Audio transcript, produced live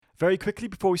Very quickly,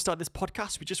 before we start this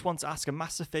podcast, we just want to ask a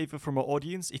massive favor from our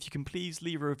audience. If you can please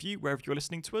leave a review wherever you're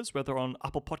listening to us, whether on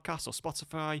Apple Podcasts or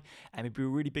Spotify, and it'd be a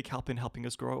really big help in helping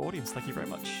us grow our audience. Thank you very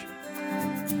much.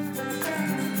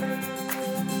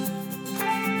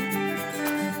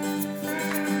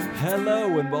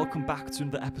 Hello and welcome back to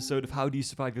another episode of How Do You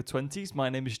Survive Your 20s? My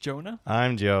name is Jonah.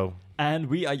 I'm Joe. And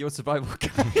we are your survival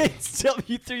guides to help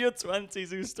you through your 20s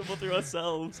who stumble through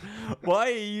ourselves. Why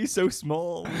are you so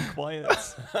small and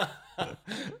quiet?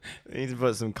 We need to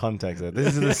put some context there.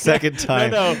 This is the second time.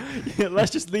 No. Yeah,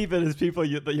 let's just leave it as people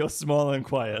that you're small and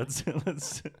quiet.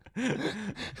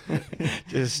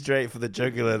 Just straight for the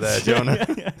jugular there,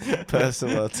 Jonah.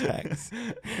 Personal attacks.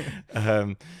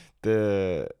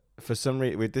 For some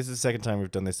reason, this is the second time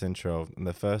we've done this intro, and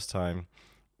the first time,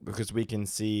 because we can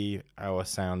see our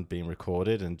sound being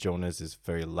recorded, and Jonah's is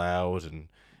very loud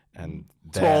and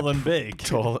tall and big.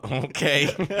 Tall,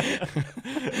 okay.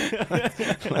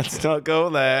 Let's not go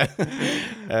there.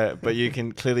 But you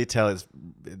can clearly tell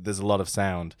there's a lot of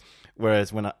sound.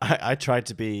 Whereas when I tried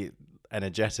to be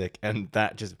energetic, and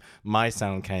my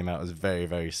sound came out as very,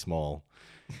 very small.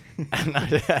 and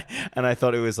I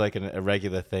thought it was like a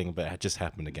regular thing, but it just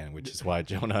happened again, which is why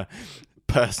Jonah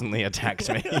personally attacked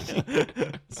me.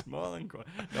 Small and quiet.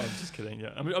 No, I'm just kidding.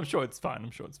 Yeah, I'm sure it's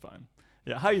fine.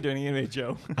 Yeah, how are you doing anyway,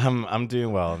 Joe? I'm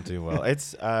doing well.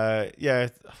 It's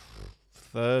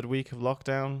third week of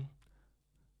lockdown.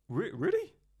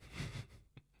 Really?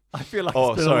 I feel like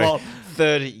it's been a lot.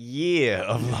 Third year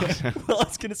of lockdown. Well, I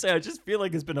was gonna say I just feel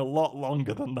like it's been a lot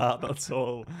longer than that. That's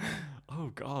all.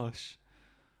 Oh gosh.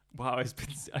 Wow,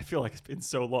 I feel like it's been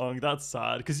so long. That's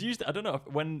sad. Because usually, I don't know,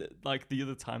 when like the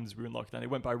other times we were in lockdown, it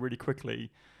went by really quickly.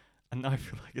 And now I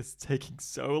feel like it's taking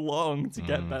so long to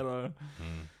get better.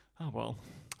 Oh, well.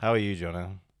 How are you,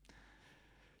 Jonah?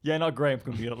 Yeah, not great.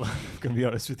 I'm gonna be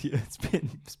honest with you. It's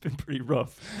been pretty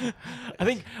rough. I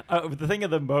think the thing at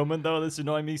the moment though that's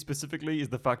annoying me specifically is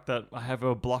the fact that I have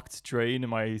a blocked drain in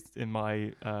my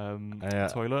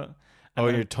toilet.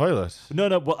 Your toilet?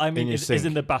 No. Well, I mean, it's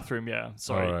in the bathroom. Yeah,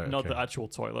 sorry, okay. The actual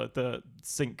toilet, the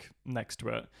sink next to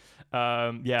it.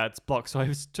 It's blocked. So I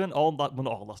was doing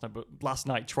last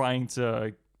night trying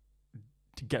to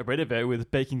get rid of it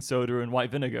with baking soda and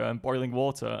white vinegar and boiling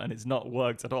water, and it's not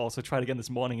worked at all. So I tried again this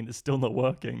morning, and it's still not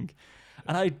working.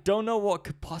 And I don't know what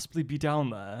could possibly be down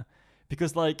there,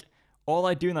 because like all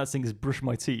I do in that thing is brush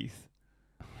my teeth.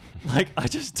 Like, I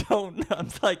just don't know. I'm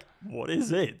like, what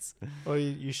is it? Oh,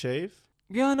 you shave?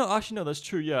 Yeah, no, actually, no, that's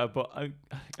true, yeah, but I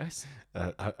guess...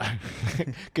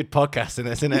 Good podcasting,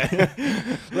 isn't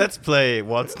it? Let's play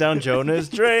What's Down Jonah's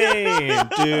Drain.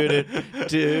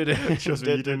 Trust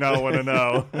me, you do not want to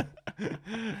know.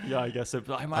 Yeah, I guess so.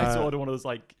 But I might order one of those,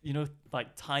 like,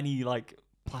 tiny, like,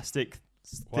 plastic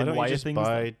why don't wire you just things.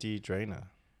 buy D-Drainer?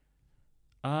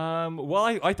 Well,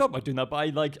 I thought about doing that,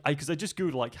 but because I just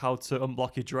Googled like how to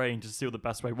unblock your drain to see what the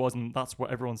best way was, and that's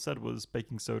what everyone said was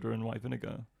baking soda and white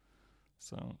vinegar.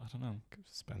 So I don't know.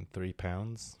 Spend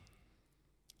 £3.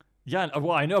 Yeah,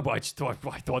 well, I know, but I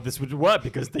thought this would work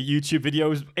because the YouTube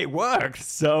videos it worked.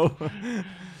 So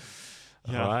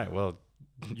yeah. All right, well,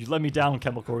 you let me down,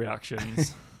 Chemical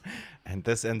Reactions. And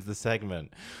this ends the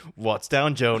segment. What's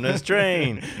down Jonah's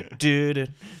drain?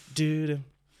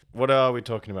 What are we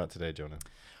talking about today, Jonah?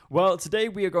 Well, today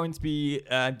we are going to be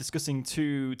discussing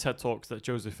 2 TED Talks that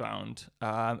Joseph found.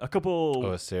 A couple...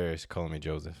 Oh, serious, calling me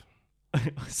Joseph.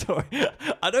 Sorry.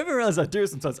 I don't even realize I do it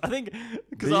sometimes. I think...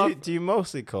 Do you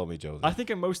mostly call me Joseph? I think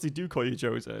I mostly do call you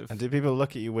Joseph. And do people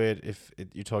look at you weird if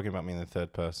you're talking about me in the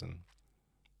third person?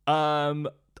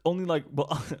 Only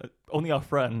our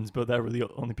friends, but they're really the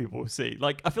only people who see.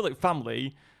 Like, I feel like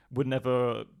family would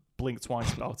never... blink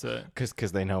twice about it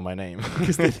because they know my name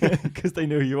because they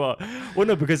know who you are. Well,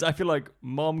 no, because I feel like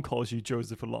Mom calls you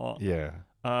Joseph a lot. Yeah.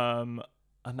 And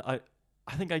I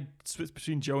think I switch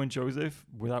between Joe and Joseph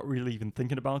without really even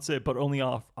thinking about it, but only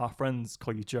our friends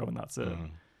call you Joe, and that's it.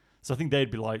 So I think they'd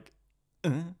be like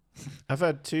I've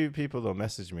had 2 people though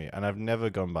message me, and I've never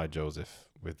gone by Joseph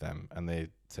with them, and they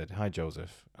said, "Hi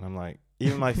Joseph," and I'm like,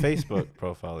 even my Facebook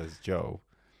profile is Joe.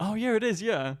 Oh yeah, it is.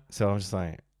 Yeah. So I'm just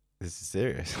like, this is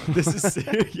serious. This is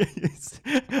serious.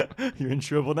 You're in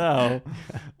trouble now.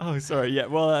 Oh, sorry. Yeah.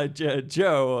 Well,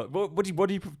 Joe, what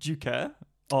do you care?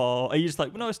 Or are you just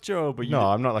like, well, no, it's Joe, but you... No,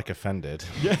 I'm not like offended.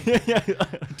 Yeah. I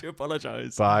do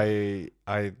apologize. But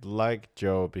I like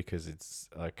Joe because it's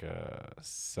like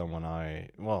someone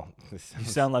You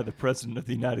sound like the President of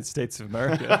the United States of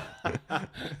America.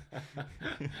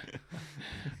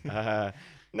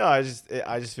 No, I just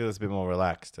feel it's a bit more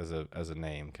relaxed as a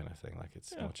name kind of thing. Like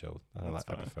it's more chilled. I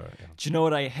prefer it. Yeah. Do you know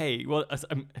what I hate? Well, it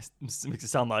makes it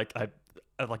sound like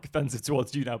like offensive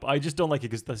towards you now, but I just don't like it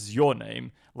because this is your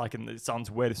name. Like, and it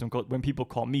sounds weird when people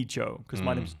call me Joe, because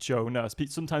my name's Joe Nurse.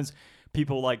 Sometimes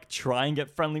people like try and get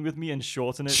friendly with me and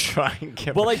shorten it. Try and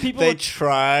get. Well, like people. They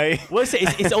try. Well,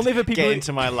 it's only for people get who,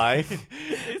 into my life,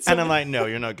 and I'm like, no,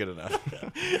 you're not good enough.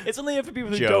 It's only for people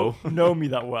who Joe. don't know me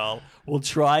that well will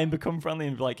try and become friendly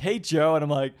and be like, "Hey, Joe," and I'm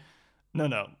like, "No,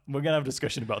 we're gonna have a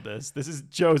discussion about this. This is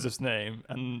Joseph's name,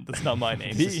 and that's not my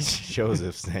name." This is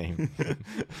Joseph's name.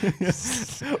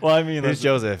 Well, I mean, Who's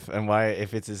Joseph, and why?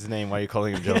 If it's his name, why are you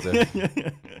calling him Joseph?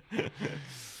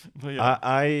 But yeah.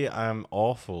 I am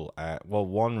awful at, well,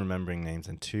 one, remembering names,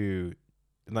 and two,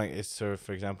 like, it's sort of,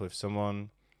 for example, if someone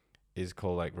is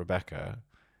called like Rebecca,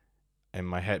 in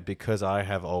my head, because I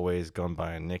have always gone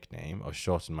by a nickname or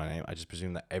shortened my name, I just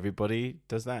presume that everybody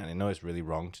does that, and I know it's really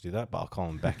wrong to do that, but I'll call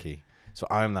them Becky. So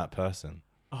I'm that person,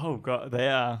 Oh god, they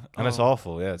are, and it's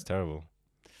awful. Yeah, it's terrible.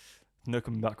 No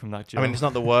coming back from that, Joe. I mean, it's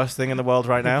not the worst thing in the world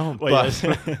right now, Well, but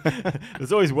yeah,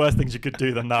 there's always worse things you could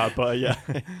do than that. But yeah,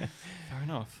 fair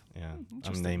enough. yeah, I'm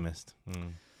Interesting. nameist.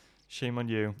 Shame on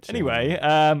you. Shame anyway,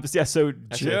 on yeah. So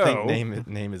Actually, Joe. I think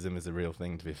nameism is a real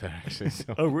thing, to be fair. Actually,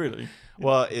 so. Oh really?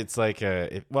 Well, it's like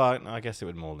well, I guess it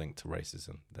would more link to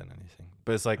racism than anything.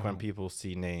 But it's like when Oh. people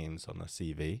see names on the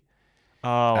CV,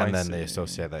 Oh, and I then see. they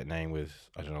associate that name with,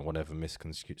 I don't know, whatever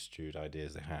misconstrued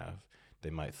ideas they have,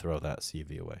 they might throw that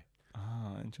CV away.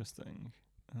 Ah, interesting.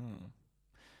 Oh.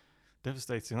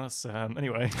 Devastating. That's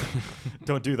anyway.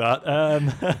 Don't do that.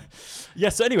 Yeah.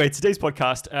 So anyway, today's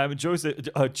podcast. Joe.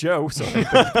 Sorry,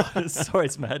 sorry,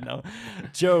 it's my head now.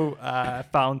 Joe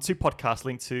found two podcasts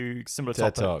linked to similar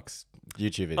TED topics. Talks,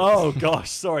 YouTube videos. Oh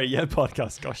gosh, sorry. Yeah,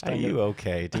 podcast. Gosh, Are dang it. you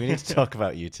okay? Do we need to talk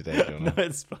about you today, Jonah? No,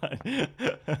 it's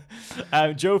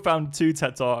fine. Joe found two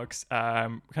TED Talks,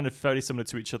 kind of fairly similar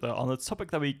to each other, on a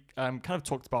topic that we kind of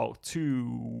talked about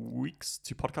 2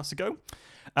 podcasts ago,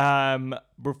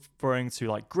 referring to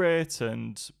like grit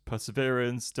and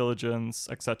perseverance, diligence,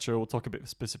 etc. We'll talk a bit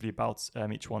specifically about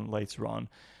each one later on.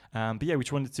 But yeah, we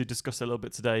just wanted to discuss a little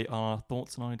bit today our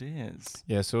thoughts and ideas.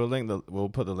 Yeah, so we'll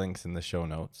put the links in the show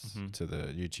notes Mhm. to the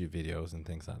YouTube videos and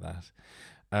things like that.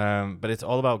 But it's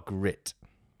all about grit.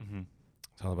 Mm-hmm.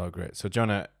 It's all about grit. So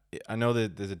Jonah, I know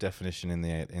that there's a definition in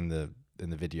the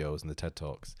videos and the TED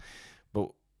Talks,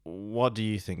 but what do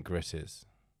you think grit is?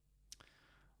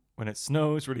 When it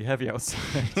snows really heavy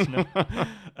outside. No.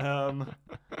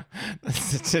 That's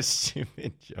such a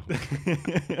stupid joke.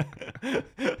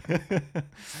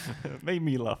 It made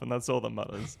me laugh, and that's all that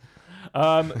matters.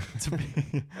 To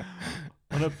be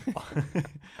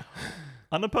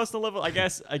on a personal level, I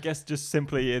guess just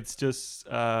simply it's just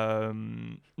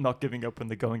not giving up when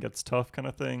the going gets tough, kind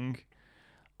of thing.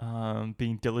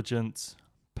 Being diligent,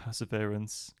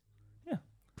 perseverance.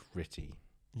 Gritty.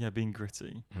 Yeah, being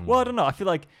gritty. Mm. Well, I don't know. I feel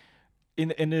like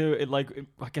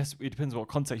I guess it depends what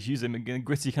context you use it. And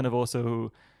gritty kind of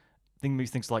also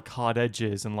makes things like hard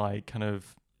edges and like kind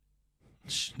of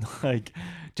like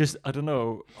just, I don't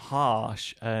know,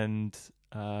 harsh and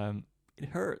it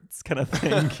hurts kind of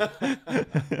thing.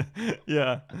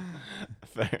 Yeah.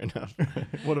 Fair enough.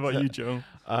 What about you, Joe?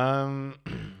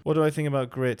 What do I think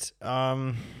about grit?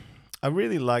 I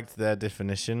really liked their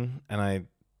definition, and I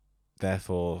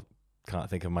therefore can't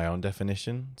think of my own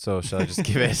definition. So shall I just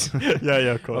give it? Yeah,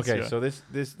 of course. Okay, yeah. so this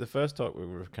the first talk we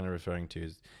were kind of referring to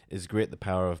is Grit: The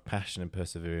Power of Passion and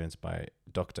Perseverance by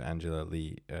Dr. Angela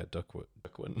Lee Duckworth.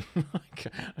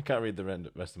 I can't read the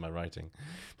rest of my writing,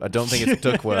 but I don't think it's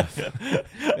Duckworth.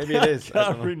 Maybe it is. I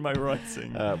can't read my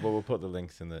writing. But we'll put the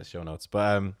links in the show notes.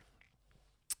 But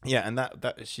yeah, and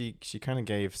that she kind of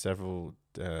gave several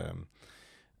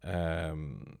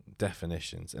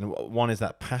definitions, and one is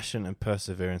that passion and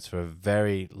perseverance for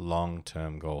very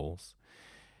long-term goals.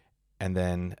 And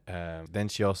then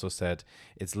she also said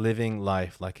it's living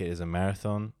life like it is a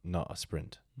marathon, not a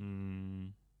sprint.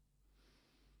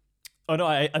 Oh no,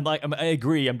 I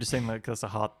agree. I'm just saying like that's a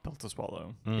hard pill to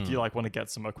swallow if you like want to get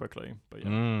somewhere quickly. But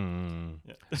yeah.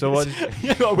 Yeah. So what?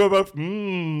 We're both.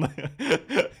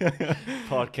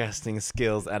 Podcasting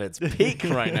skills at its peak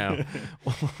right now.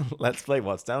 Let's play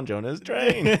What's Down Jonah's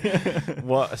Drain.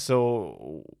 What?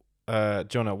 So,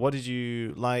 Jonah, what did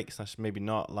you like / maybe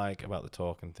not like about the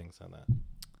talk and things like that?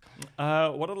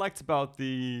 What I liked about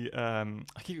the I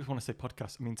keep want to say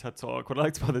podcast. I mean TED Talk. What I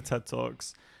liked about the TED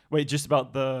Talks. Wait, just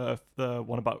about the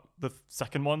one about the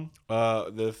second one.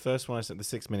 The first one I said, the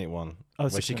 6-minute one, Oh,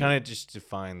 where she kind of just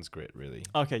defines grit, really.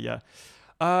 Okay, yeah.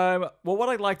 Well, what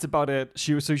I liked about it,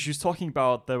 she was talking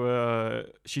about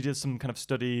she did some kind of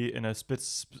study in a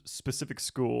specific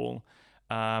school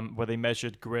where they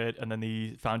measured grit, and then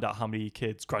they found out how many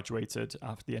kids graduated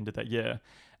after the end of that year.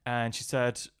 And she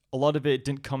said a lot of it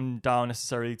didn't come down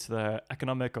necessarily to their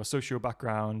economic or social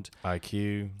background,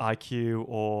 IQ,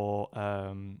 or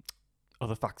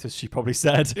other factors she probably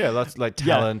said. Yeah, that's like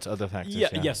talent, other factors.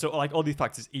 Yeah. So like all these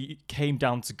factors, it came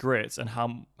down to grit and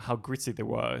how gritty they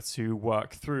were to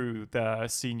work through their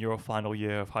senior or final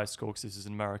year of high school, because this is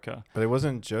in America. But it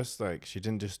wasn't just like, she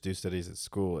didn't just do studies at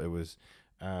school. It was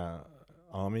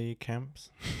army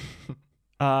camps.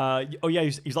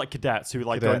 He's like cadets who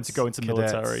like go into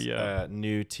military. Yeah,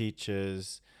 new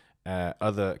teachers,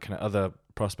 other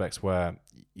prospects where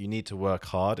you need to work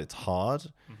hard. It's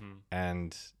hard,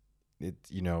 and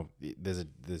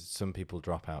there's some people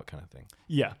drop out kind of thing.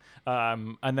 Yeah,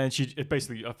 and then I'm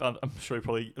sure you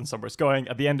probably understand where it's going.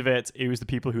 At the end of it, it was the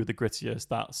people who were the grittiest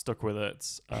that stuck with it.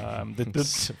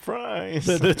 Surprise!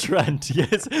 The trend,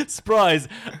 yes, surprise.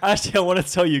 Actually, I want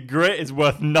to tell you, grit is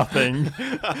worth nothing.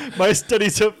 My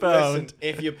studies have found. Listen,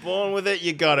 if you're born with it,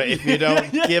 you got it. If you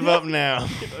don't, give up now.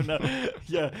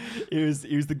 Yeah, it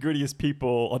was the grittiest people,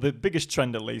 or the biggest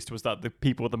trend at least, was that the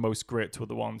people with the most grit were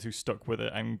the ones who stuck with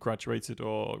it and graduated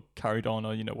or carried on,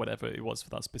 or whatever it was for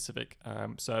that specific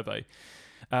survey.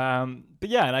 But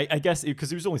yeah, and I guess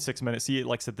because it was only 6 minutes,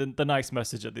 like I said, the nice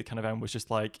message at the kind of end was just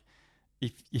like,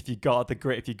 if you got the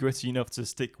grit, if you're gritty enough to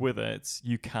stick with it,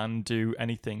 you can do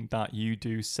anything that you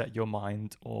do set your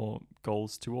mind or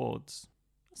goals towards.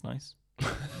 That's nice.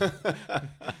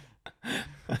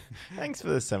 Thanks for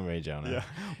the summary, Jonah. Yeah.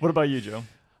 What about you, Joe?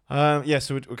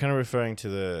 So we're kind of referring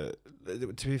to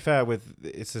to be fair,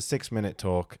 it's a 6-minute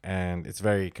talk, and it's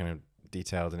very kind of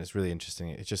detailed, and it's really interesting.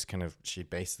 It's just kind of, she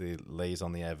basically lays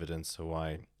on the evidence of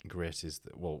why grit is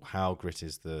how grit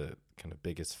is the kind of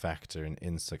biggest factor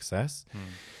in success.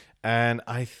 And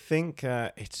I think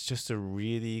it's just a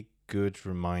really good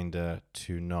reminder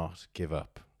to not give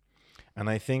up. And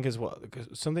I think as well,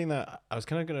 something that I was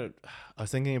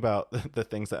thinking about the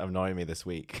things that annoy me this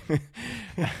week.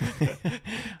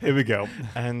 Here we go.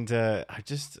 And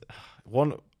it's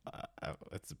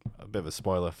a bit of a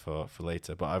spoiler for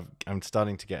later, but I'm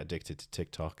starting to get addicted to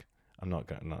TikTok. I'm not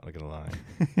gonna lie.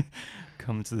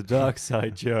 Come to the dark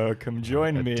side, Joe. Come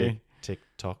join me.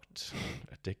 TikTok.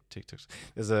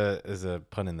 There's a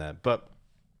pun in there, but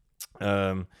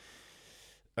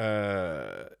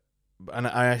and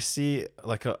I see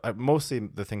like mostly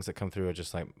the things that come through are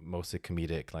just like mostly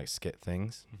comedic, like skit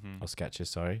things or sketches.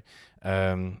 Sorry,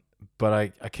 but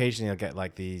I occasionally I'll get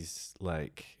like these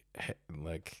like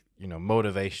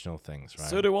motivational things, right?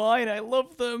 So do I, and I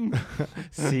love them.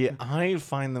 See, I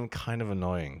find them kind of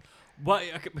annoying. Well,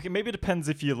 okay, maybe it depends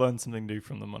if you learn something new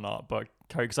from them or not. But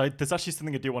because there's actually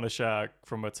something I do want to share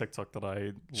from a TikTok that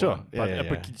I learned.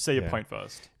 But can you say your point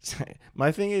first?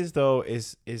 My thing is though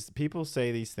is people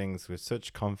say these things with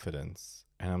such confidence,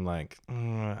 and I'm like,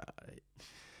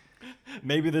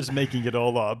 maybe they're just making it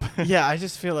all up. Yeah, I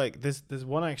just feel like there's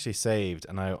one actually saved,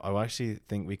 and I actually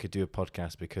think we could do a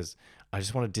podcast because I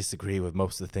just want to disagree with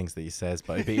most of the things that he says,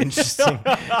 but it'd be interesting.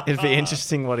 It'd be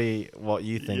interesting what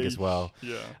you think as well.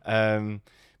 Yeah.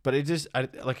 But you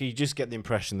just get the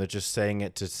impression they're just saying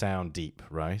it to sound deep,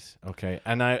 right? Okay,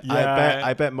 and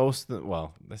I bet most of them.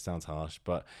 Well, this sounds harsh,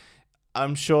 but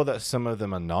I'm sure that some of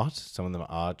them are not. Some of them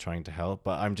are trying to help,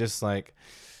 but I'm just like,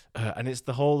 and it's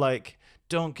the whole like,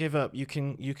 don't give up. You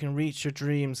can reach your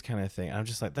dreams kind of thing. I'm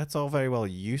just like, that's all very well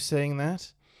you saying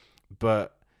that,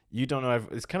 but you don't know.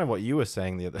 It's kind of what you were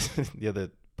saying the other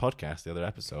podcast, the other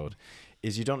episode,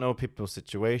 is you don't know people's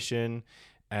situation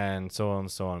and so on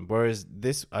and so on. Whereas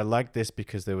this, I like this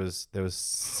because there was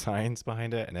science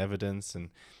behind it and evidence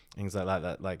and things like that.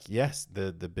 That like, yes,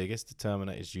 the biggest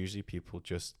determinant is usually people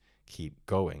just keep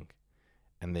going,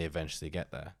 and they eventually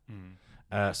get there.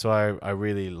 So I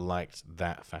really liked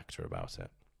that factor about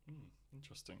it.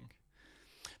 Interesting.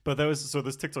 But this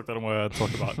TikTok that I want to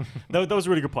talk about. that was a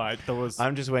really good point.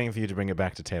 I'm just waiting for you to bring it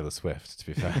back to Taylor Swift, to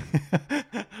be fair.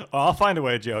 I'll find a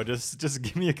way, Joe. Just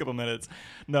give me a couple minutes.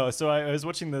 No, so I was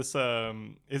watching this.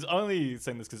 It's only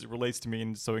saying this because it relates to me,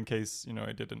 and so in case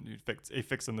I didn't, you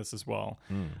fix in this as well.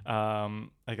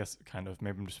 I guess kind of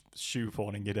maybe I'm just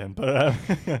shoehorning it in,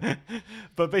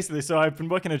 but basically, so I've been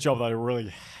working a job that I really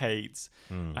hate,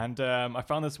 and I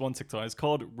found this one TikTok. It's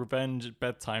called Revenge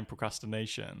Bedtime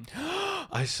Procrastination.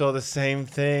 I saw the same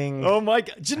thing. Oh my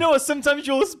God. Do you know what? Sometimes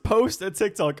you'll post a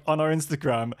TikTok on our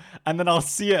Instagram, and then I'll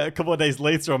see it a couple of days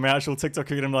later on my actual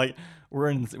TikTok, and I'm like, we're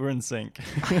in sync.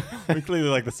 We clearly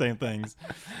like the same things.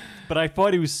 But I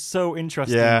thought it was so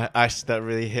interesting. Yeah, actually, that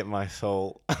really hit my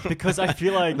soul. Because I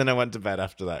feel like... Then I went to bed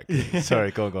after that.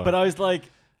 Sorry, go on. But I was like,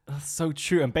 That's so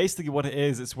true. And basically what it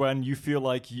is, it's when you feel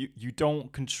like you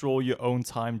don't control your own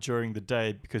time during the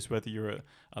day, because whether you're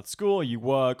at school or you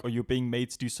work or you're being made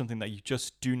to do something that you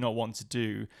just do not want to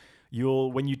do,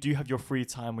 when you do have your free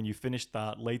time, when you finish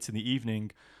that late in the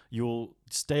evening, you'll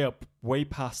stay up way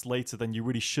past later than you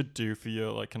really should do for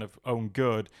your like kind of own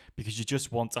good, because you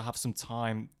just want to have some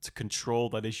time to control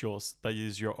that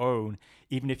is your own.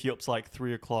 Even if you're up to like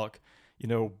 3 o'clock,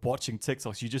 watching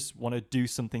TikToks, you just want to do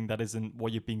something that isn't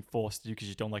what you're being forced to do because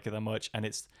you don't like it that much, and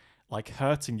it's like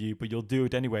hurting you, but you'll do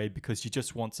it anyway because you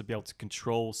just want to be able to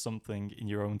control something in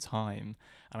your own time.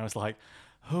 And I was like,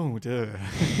 oh dear.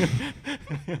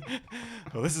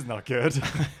 Well, this is not good.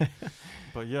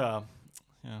 But yeah,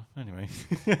 anyway.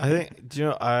 I think,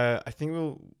 I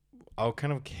think I'll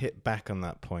kind of hit back on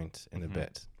that point in a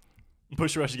bit. But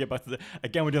sure, I should get back to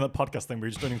again, we're doing that podcast thing. We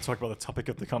just don't even talk about the topic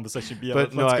of the conversation. But, yeah,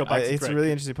 but let's go back to it's a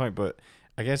really interesting point. But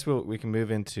I guess we can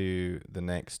move into the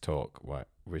next talk,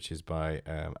 which is by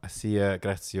Asia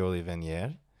Grazioli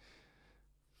Venier.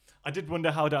 I did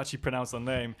wonder how to actually pronounce her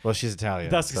name. Well, she's Italian.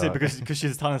 That's because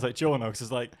she's Italian. It's like Giorno, because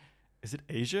it's like, is it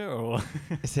Asia or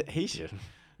is it Asian?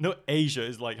 No, Asia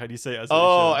is like, how do you say it?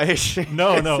 Asian.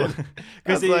 No.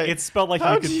 Because it's spelled like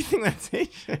how do you think that's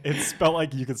Asian? It's spelled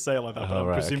like you could say it like that. But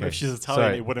I presume if she's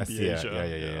Italian, it wouldn't be Asia.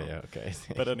 Yeah. Okay.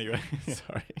 But anyway.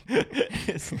 Sorry.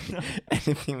 It's not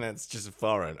anything that's just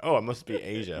foreign. Oh, it must be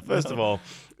Asia. First of all,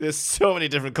 there's so many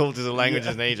different cultures and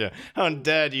languages in Asia. How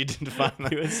dare you define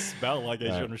that? It was spelled like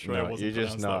Asia. I'm sure it wasn't you're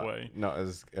just pronounced that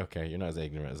way. You're not as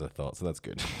ignorant as I thought, so that's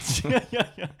good. Yeah.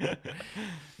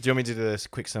 Do you want me to do this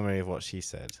quick summary of what she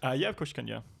said? Yeah, of course you can,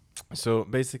 yeah. So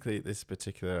basically, this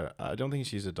particular, I don't think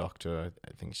she's a doctor.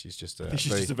 I think she's just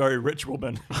a very rich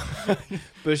woman. But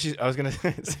I was going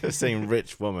to saying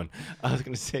rich woman. I was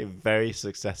going to say very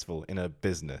successful in her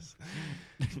business.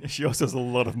 She also has a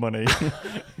lot of money.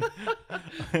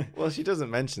 Well, she doesn't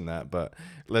mention that, but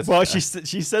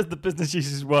she says the business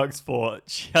she works for,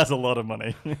 she has a lot of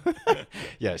money.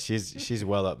 Yeah, she's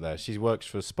well up there. She works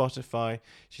for Spotify.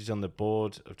 She's on the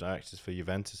board of directors for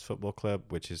Juventus Football Club,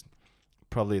 which is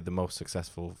probably the most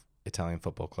successful Italian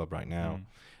football club right now.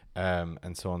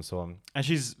 And so on. And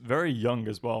she's very young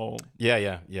as well.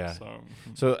 Yeah.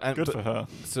 So good for her.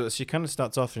 So she kind of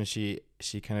starts off and she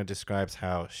kind of describes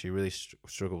how she really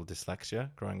struggled with dyslexia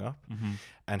growing up,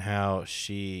 and how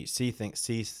she sees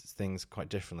things quite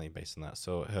differently based on that.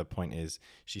 So her point is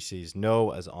she sees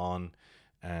no as on,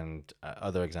 and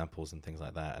other examples and things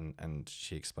like that. And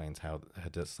she explains how her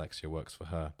dyslexia works for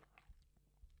her.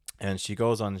 And she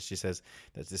goes on and she says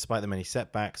that despite the many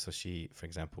setbacks, so she, for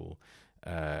example,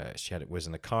 she was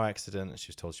in a car accident and she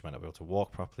was told she might not be able to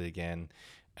walk properly again.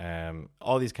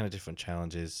 All these kind of different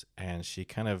challenges. And she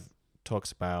kind of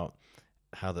talks about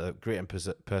how the grit and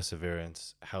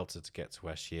perseverance helped her to get to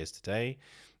where she is today.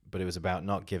 But it was about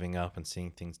not giving up and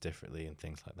seeing things differently and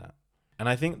things like that. And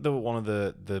I think one of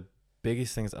the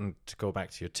biggest things, and to go back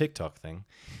to your TikTok thing,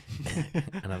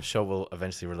 and I'm sure we'll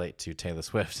eventually relate to Taylor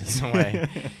Swift in some way,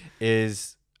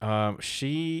 is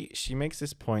she makes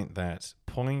this point that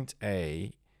point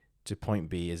A to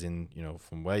point B is in,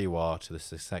 from where you are to the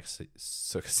success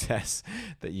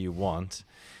that you want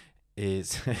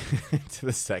is to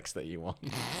the sex that you want.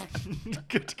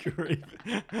 Good grief.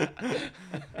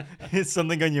 Is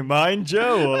something on your mind,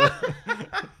 Joe?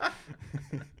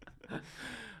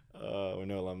 We're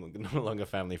no longer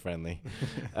family friendly.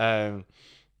 To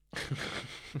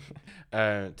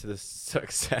the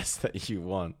success that you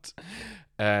want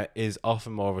is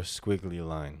often more of a squiggly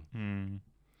line.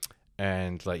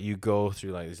 And like you go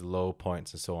through like these low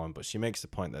points and so on, but she makes the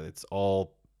point that it's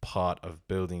all part of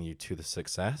building you to the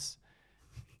success.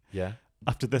 Yeah.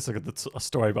 After this, I got a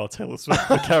story about Taylor Swift.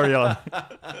 But carry on.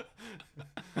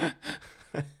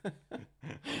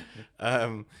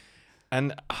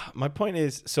 And my point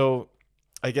is, so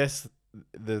I guess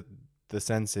the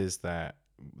sense is that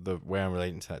the way I'm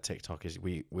relating to that TikTok is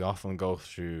we often go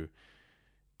through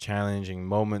challenging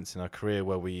moments in our career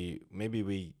where we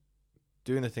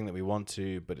doing the thing that we want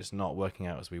to, but it's not working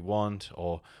out as we want,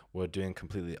 or we're doing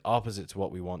completely opposite to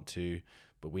what we want to,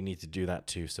 but we need to do that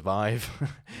to survive,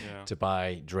 to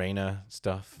buy drainer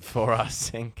stuff for our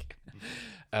sink.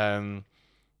 But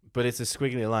it's a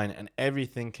squiggly line, and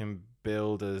everything can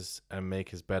build us and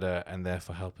make us better and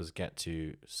therefore help us get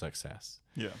to success.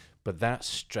 Yeah. But that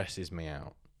stresses me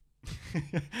out.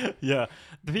 Yeah.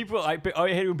 I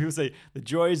hate when people say the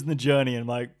joy is in the journey, and I'm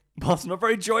like, well, it's not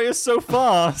very joyous so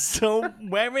far. So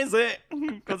where is it?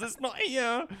 Because it's not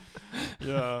here.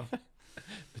 Yeah.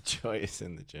 The joy is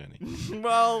in the journey.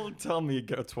 Well, tell me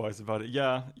again twice about it.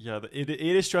 Yeah. It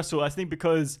is stressful. I think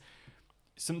because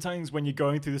sometimes when you're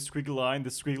going through the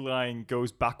squiggly line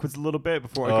goes backwards a little bit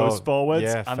before it goes forwards,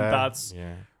 yeah, and fair. that's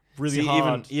Yeah. really See,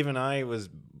 hard. even I was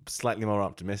slightly more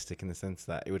optimistic in the sense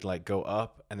that it would like go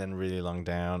up and then really long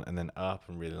down and then up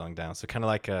and really long down. So kind of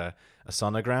like a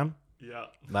sonogram, Yeah.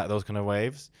 like those kind of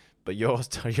waves. But you're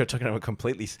talking about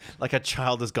completely like a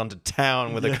child has gone to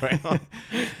town with a crayon.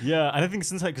 Yeah, and I think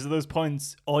sometimes because of those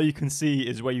points, all you can see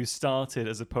is where you started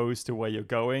as opposed to where you're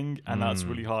going, and that's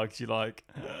really hard because you're like,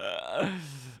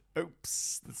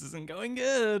 oops, this isn't going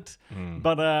good.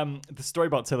 But the story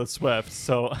about Taylor Swift,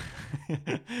 so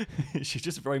she's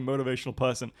just a very motivational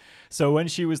person. So when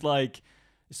she was like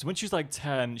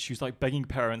 10, she was like begging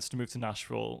parents to move to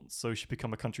Nashville so she'd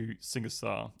become a country singer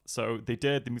star. So they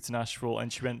did. They moved to Nashville,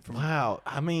 and she went from Wow,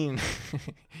 I mean,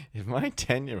 if my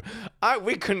 10-year,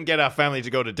 we couldn't get our family to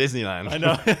go to Disneyland. I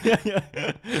know.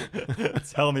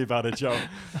 Tell me about it, Joe.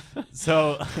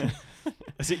 So,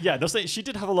 she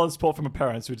did have a lot of support from her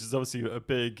parents, which is obviously a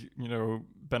big,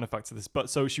 benefactor to this. But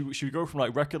so she would go from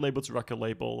like record label to record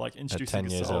label, like At introducing 10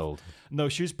 years herself. old. No,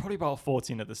 she was probably about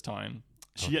 14 at this time.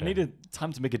 She Okay. needed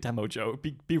time to make a demo, Joe.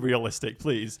 Be realistic,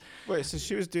 please. Wait, so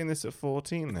she was doing this at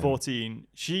 14 then? 14.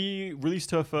 She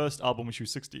released her first album when she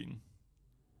was 16.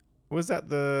 Was that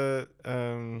the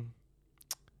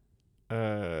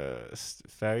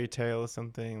fairy tale or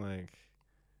something like?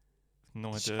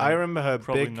 No idea. I remember her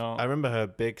Probably big. not. I remember her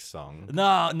big song.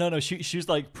 No. She was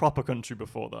like proper country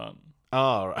before that.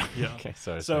 Oh, right. Yeah. Okay,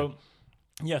 sorry. So,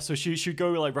 yeah, so she'd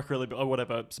go like record label or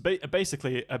whatever. So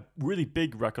basically, a really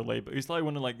big record label. It's like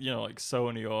one of like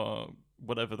Sony or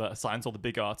whatever that signs all the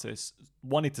big artists.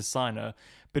 Wanted to sign her,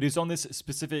 but it's on this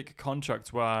specific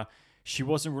contract where she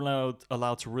wasn't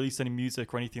allowed to release any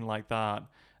music or anything like that.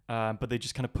 But they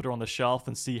just kind of put her on the shelf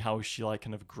and see how she like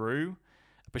kind of grew.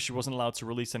 But she wasn't allowed to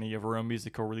release any of her own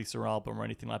music or release her album or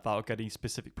anything like that or get any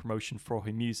specific promotion for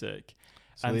her music.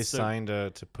 So they signed her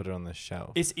to put her on the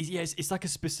shelf. It's like a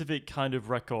specific kind of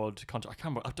record contract. I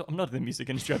can't remember. I'm not in the music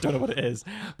industry. I don't know what it is,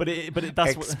 but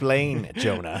that's Explain,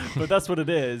 Jonah. But that's what it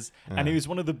is. And it was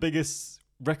one of the biggest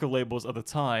record labels at the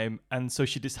time. And so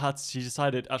she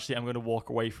decided, actually, I'm going to walk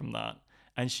away from that.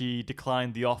 And she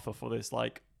declined the offer for this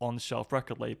like on-shelf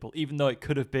record label, even though it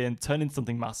could have been turned into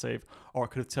something massive, or it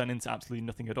could have turned into absolutely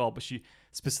nothing at all. But she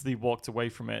specifically walked away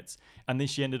from it. And then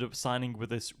she ended up signing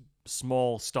with this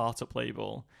small startup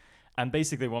label. And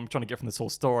basically what I'm trying to get from this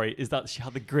whole story is that she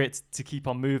had the grit to keep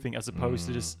on moving as opposed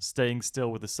to just staying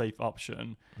still with a safe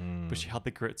option. But she had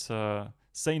the grit to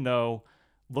say no,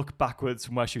 look backwards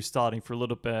from where she was starting for a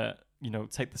little bit,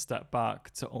 take the step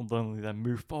back to only then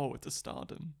move forward to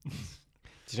stardom.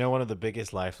 Do you know one of the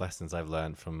biggest life lessons I've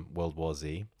learned from World War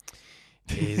Z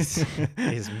is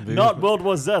Not World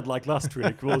War Z like last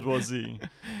week, World War Z.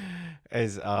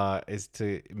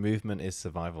 Movement is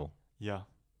survival. Yeah.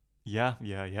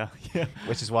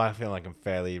 Which is why I feel like I'm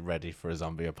fairly ready for a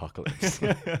zombie apocalypse.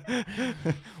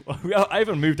 Well, I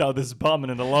haven't moved out of this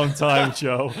apartment in a long time,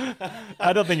 Joe.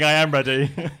 I don't think I am ready.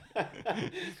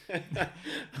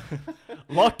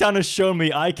 Lockdown has shown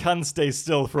me I can stay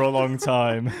still for a long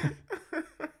time.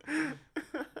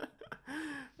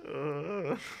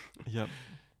 Yep.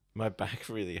 My back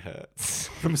really hurts.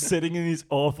 From sitting in these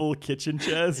awful kitchen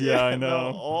chairs? Yeah, I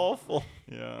know. Awful.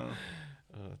 Yeah.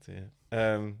 Oh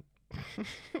dear.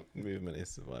 Movement is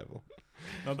survival.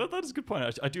 No, that is a good point.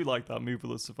 Actually. I do like that.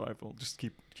 Movable is survival. Just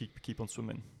keep on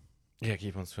swimming. Yeah,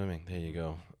 keep on swimming. There you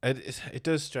go. It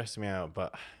does stress me out,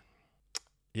 but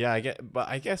yeah,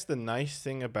 I guess the nice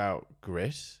thing about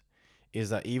grit is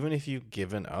that even if you've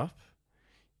given up,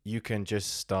 you can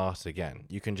just start again.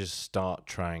 You can just start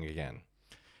trying again.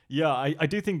 Yeah, I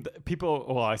do think that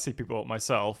I see people,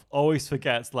 myself, always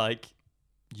forget, like,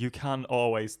 you can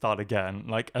always start again.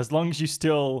 Like, as long as you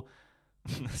still,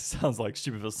 sounds like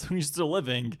stupid, but as long as you're still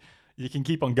living, you can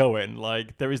keep on going.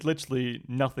 Like, there is literally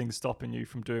nothing stopping you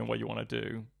from doing what you want to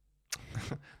do.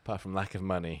 Apart from lack of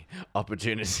money,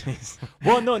 opportunities.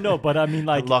 Well, no, but I mean,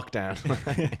 like... Lockdown.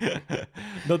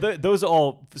 No, those are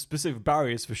all specific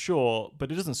barriers for sure,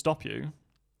 but it doesn't stop you.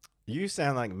 You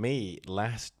sound like me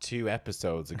last 2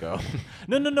 episodes ago.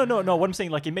 No. What I'm saying,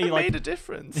 like, it may made a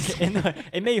difference.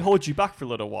 it may hold you back for a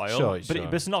little while, Sure.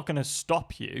 but it's not going to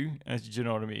stop you. Do you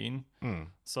know what I mean?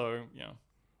 So yeah.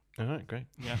 All right, great.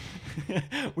 Yeah,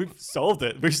 we've solved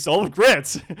it. We've solved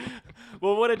grit.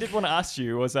 Well, what I did want to ask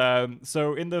you was,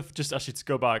 so just actually to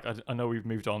go back, I know we've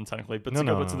moved on technically, but to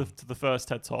go back to the first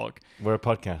TED Talk. We're a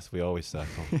podcast. We always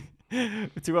circle. 2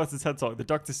 hours of TED Talk. The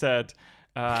doctor said.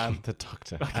 The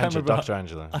doctor. Dr.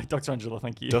 Angela. Dr. Angela,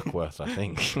 thank you. Duckworth, I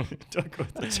think.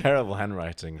 Duckworth. Terrible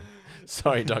handwriting.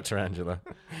 Sorry, Dr. Angela.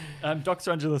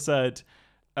 Dr. Angela said,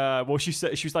 Well, she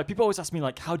said, she was like, people always ask me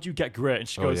like, how do you get grit? And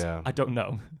she Oh, goes, yeah. I don't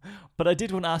know. But I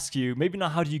did want to ask you, maybe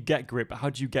not how do you get grit, but how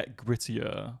do you get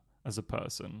grittier as a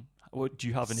person? What do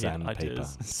you have any Sandpaper.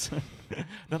 ideas?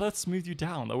 No, that'd smooth you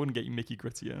down. That wouldn't make you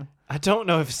grittier. I don't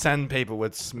know if sandpaper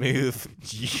would smooth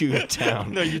you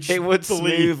down. No, you just it would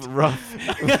bleed. smooth rough.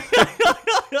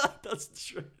 That's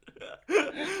true.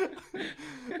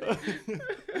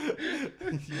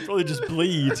 You probably just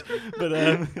bleed, but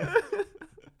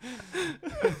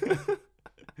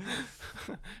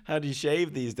How do you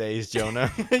shave these days,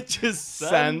 Jonah? just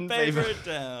Sandpaper. sandpaper it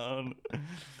down.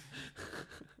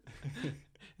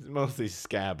 It's mostly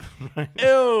scab. Right?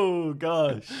 Ew,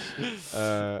 gosh.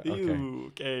 Okay. Ew.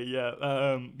 Okay,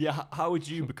 yeah. Yeah. How would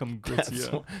you become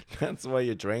grittier? That's why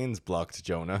your drain's blocked,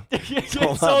 Jonah. It's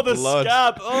all all that the blood.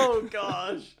 scab. Oh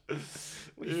gosh.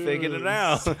 We figured it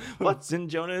out. What's in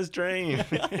Jonah's drain?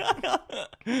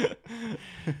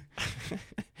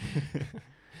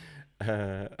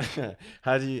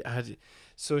 How do you?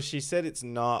 So she said it's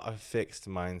not a fixed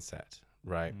mindset,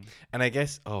 right? And I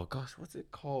guess, oh gosh, what's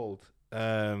it called?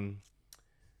 So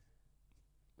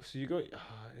you go.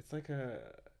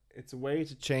 It's a way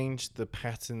to change the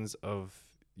patterns of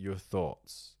your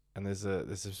thoughts, and there's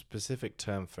a specific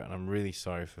term for it, and I'm really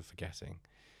sorry for forgetting.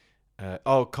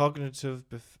 Cognitive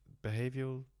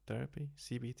behavioral therapy,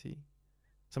 CBT,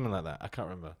 something like that. I can't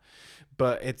remember,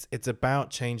 but it's about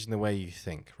changing the way you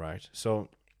think, right? So,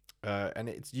 and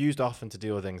it's used often to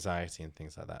deal with anxiety and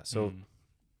things like that. So,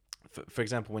 for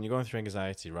example, when you're going through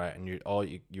anxiety, right, and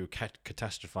you're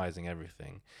catastrophizing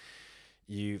everything,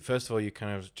 you first of all, you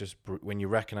kind of just when you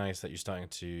recognize that you're starting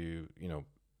to,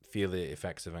 feel the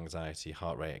effects of anxiety,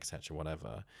 heart rate, etc.,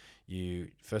 whatever, you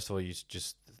first of all you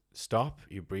just stop,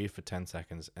 you breathe for 10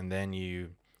 seconds, and then you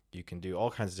can do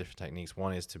all kinds of different techniques.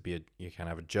 One is you can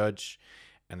have a judge,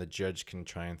 and the judge can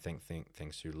try and think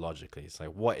things through logically. It's like,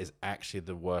 what is actually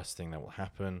the worst thing that will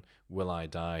happen? Will I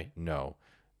die? No.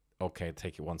 Okay,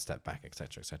 take it one step back,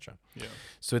 etc., etc. Yeah.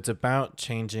 So it's about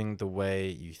changing the way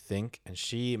you think, and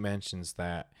she mentions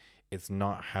that it's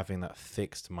not having that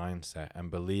fixed mindset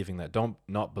and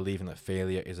not believing that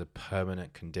failure is a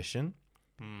permanent condition.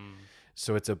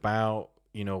 So it's about,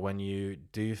 when you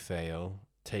do fail,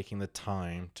 taking the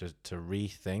time to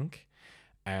rethink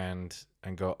and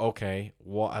go, okay,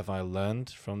 what have I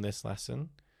learned from this lesson?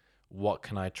 What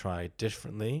can I try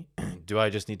differently? Do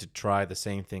I just need to try the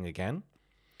same thing again?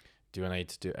 Do I need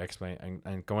to explain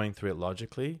and going through it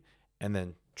logically and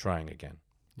then trying again?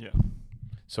 Yeah.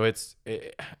 So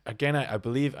again, I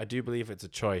do believe it's a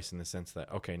choice in the sense that,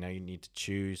 okay, now you need to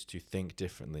choose to think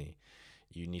differently.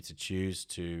 You need to choose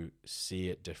to see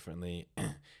it differently.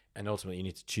 And ultimately you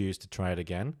need to choose to try it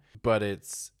again. But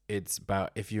it's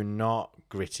about, if you're not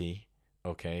gritty,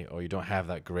 okay, or you don't have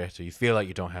that grit, or you feel like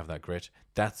you don't have that grit,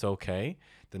 that's okay.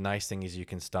 The nice thing is you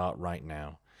can start right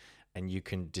now. And you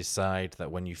can decide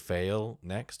that when you fail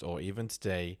next, or even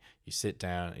today, you sit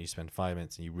down and you spend 5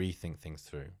 minutes and you rethink things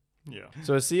through. Yeah.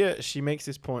 So Asia, she makes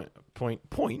this point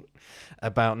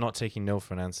about not taking no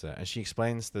for an answer, and she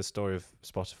explains the story of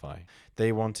Spotify.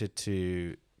 They wanted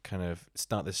to kind of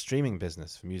start this streaming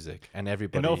business for music, and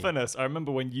everybody. In all fairness, I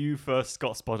remember when you first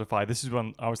got Spotify. This is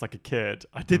when I was like a kid.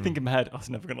 I did think in my head, I was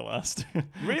never gonna last.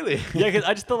 Really? Yeah, because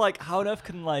I just thought like, how on earth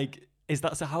can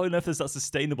how on earth is that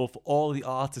sustainable for all the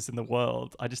artists in the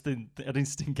world? I didn't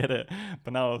get it,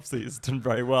 but now obviously it's done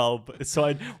very well. But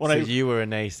you were a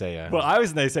naysayer. Well, I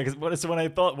was a naysayer because when I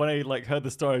heard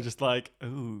the story, I was just like,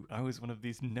 oh, I was one of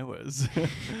these knowers.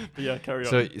 But yeah, carry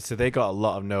on. So they got a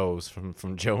lot of no's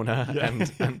from Jonah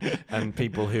and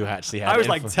people who actually had. I was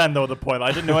like 10 though at the point.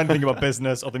 I didn't know anything about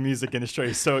business or the music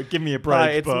industry, so give me a break.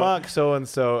 Hi, it's Mark so and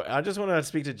so. I just want to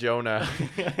speak to Jonah.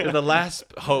 You're the last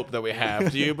hope that we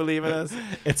have. Do you believe in us?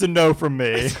 It's a no from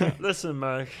me. Listen,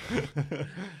 Mark.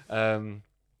 As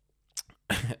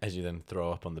you then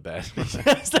throw up on the bed.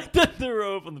 It's like that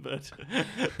throw up on the bed.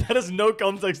 That has no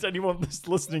context to anyone that's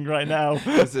listening right now.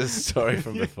 This is a story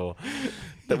from before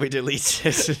that we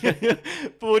deleted.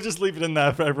 But we'll just leave it in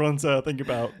there for everyone to think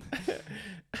about.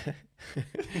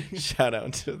 Shout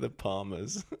out to the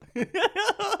Palmers.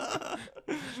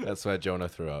 That's where Jonah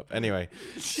threw up. Anyway,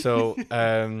 so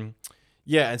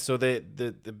yeah, and so the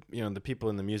people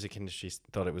in the music industry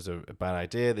thought it was a bad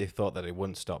idea. They thought that it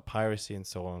wouldn't stop piracy and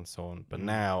so on and so on. But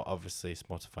now, obviously,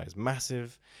 Spotify is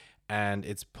massive, and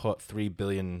it's put $3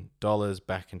 billion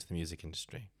back into the music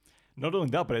industry. Not only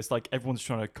that, but it's like everyone's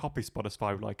trying to copy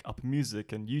Spotify with like Apple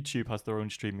Music, and YouTube has their own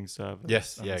streaming service.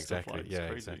 Yes, and yeah, stuff exactly. It's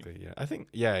crazy. Exactly. Yeah, I think,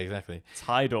 yeah, exactly.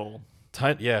 Tidal.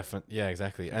 Yeah,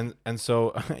 exactly. And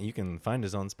so you can find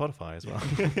us on Spotify as well.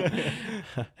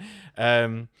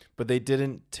 But they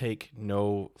didn't take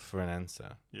no for an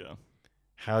answer. Yeah.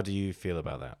 How do you feel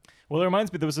about that? Well, it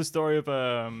reminds me, there was a story of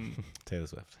Taylor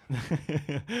Swift.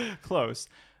 close.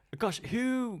 Gosh,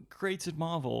 who created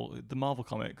Marvel? The Marvel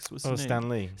comics? What's his name? Stan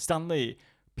Lee. Stan Lee.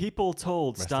 People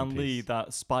told Rest in Stan Lee peace.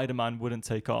 that Spider-Man wouldn't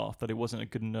take off, that it wasn't a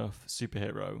good enough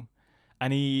superhero.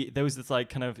 And there was this like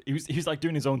kind of, he was like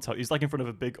doing his own talk. He was like in front of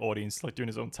a big audience, like doing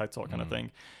his own TED talk kind of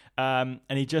thing. And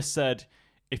he just said,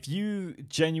 if you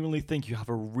genuinely think you have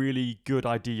a really good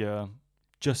idea,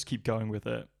 just keep going with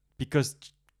it. Because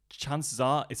chances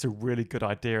are it's a really good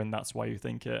idea and that's why you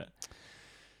think it.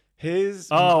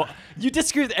 You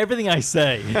disagree with everything I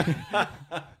say.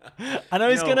 And I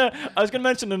was gonna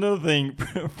mention another thing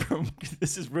from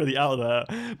this is really out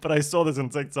there, but I saw this on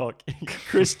TikTok.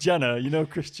 Kris Jenner, you know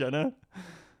Kris Jenner?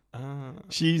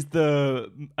 She's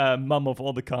the mum of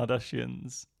all the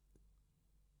Kardashians.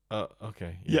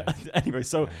 Okay. Yeah. Anyway,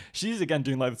 so she's again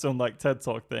doing like this own like TED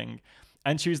Talk thing,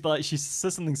 and she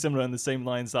says something similar in the same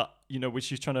lines that when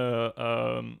she's trying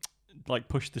to like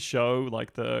push the show,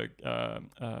 like the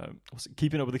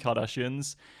Keeping Up with the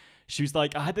Kardashians. She was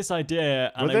like, I had this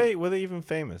idea. And were they even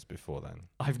famous before then?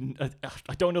 I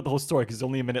don't know the whole story because it's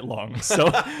only a minute long. So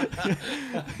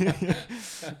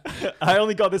I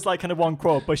only got this like kind of one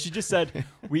quote, but she just said,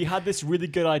 we had this really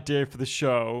good idea for the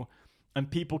show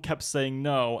and people kept saying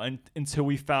no until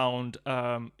we found,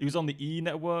 it was on the E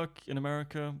network in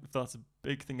America. If that's a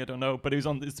big thing, I don't know, but they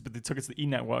took it to the E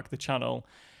network, the channel.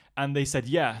 And they said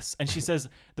yes. And she says,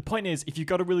 the point is, if you've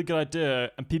got a really good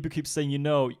idea and people keep saying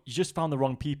you just found the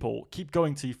wrong people. Keep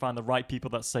going till you find the right people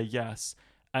that say yes.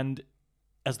 And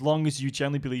as long as you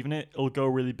genuinely believe in it, it'll go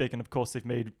really big. And of course, they've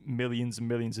made millions and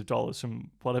millions of dollars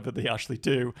from whatever they actually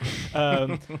do.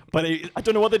 But I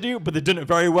don't know what they do, but they've done it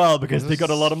very well because they got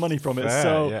a lot of money from it.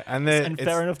 So yeah. and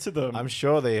fair enough to them. I'm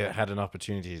sure they had an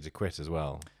opportunity to quit as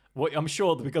well. Well, I'm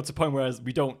sure that we got to a point where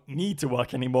we don't need to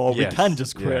work anymore. Yes. We can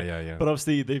just quit. Yeah. But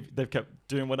obviously, they've kept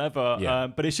doing whatever. Yeah.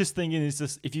 But it's just thinking is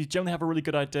just if you generally have a really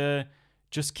good idea,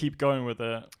 just keep going with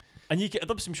it. And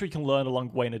I'm sure you can learn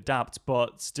along the way and adapt.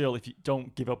 But still, if you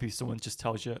don't give up if someone just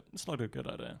tells you it's not a good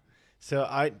idea. So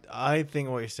I think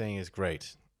what you're saying is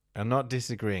great. I'm not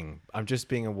disagreeing. I'm just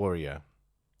being a warrior.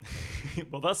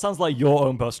 Well, that sounds like your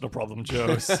own personal problem,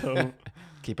 Joe. So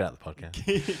keep it out of the podcast.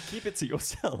 Keep it to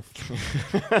yourself.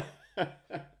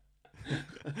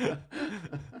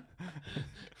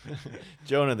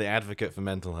 Jonah, the advocate for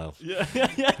mental health. Yeah.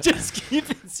 Just keep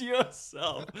it to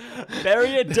yourself.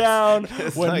 Bury it down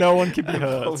when no one can be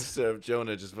heard. Poster of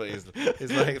Jonah just put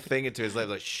his like thing into his life,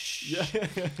 like shh.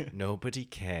 Yeah. Nobody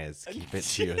cares. Keep it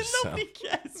to yourself. Nobody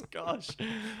cares. Gosh.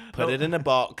 Put it in a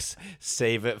box.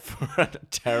 Save it for a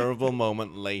terrible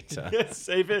moment later. Yeah,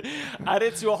 save it. Add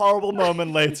it to a horrible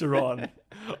moment later on.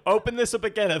 Open this up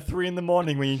again at 3 a.m.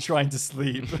 when you're trying to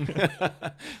sleep.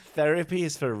 Therapy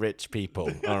is for rich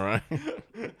people. All right.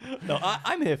 No,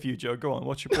 I'm here for you, Joe. Go on.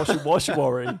 What's your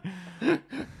worry?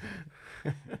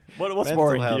 What's Mental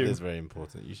worrying health you? is very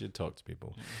important. You should talk to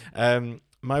people.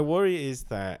 My worry is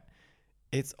that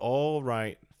it's all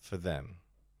right for them.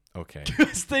 Okay.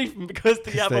 because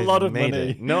they have a lot of made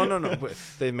money. It. No. But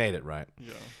they made it right.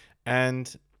 Yeah.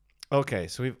 And okay,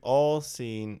 so we've all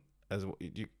seen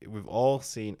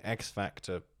X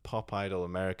Factor, Pop Idol,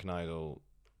 American Idol,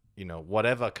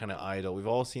 whatever kind of idol. We've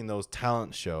all seen those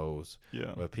talent shows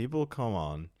where people come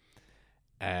on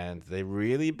and they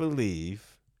really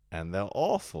believe and they're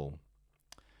awful.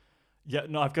 Yeah,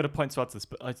 no, I've got a point to add to this,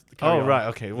 but right,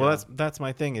 okay. Well, Yeah. that's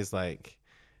my thing is like,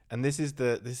 and this is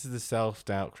the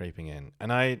self-doubt creeping in.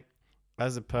 And I,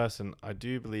 as a person, I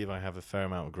do believe I have a fair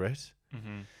amount of grit.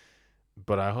 Mm-hmm.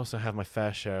 But I also have my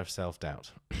fair share of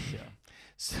self-doubt. Yeah.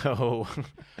 So,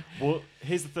 well,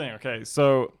 here's the thing. Okay,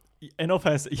 so in all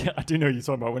fairness, yeah, I do know what you're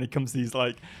talking about when it comes to these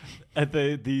like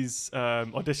these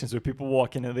auditions where people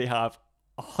walk in and they have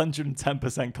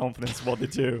 110% confidence in what they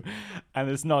do, and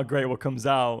it's not great what comes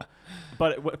out.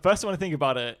 But first, when I think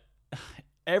about it,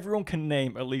 everyone can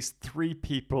name at least 3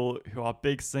 people who are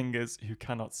big singers who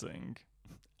cannot sing,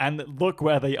 and look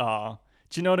where they are.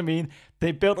 Do you know what I mean?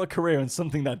 They built a career in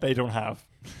something that they don't have,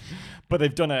 but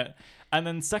they've done it. And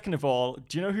then second of all,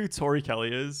 do you know who Tori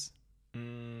Kelly is?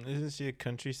 Isn't she a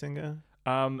country singer?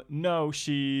 No,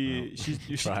 she's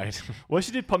tried. Well,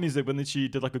 she did pop music, but then she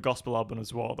did like a gospel album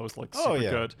as well. That was like super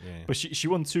good. Yeah. But she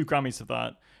won 2 Grammys for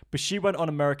that. But she went on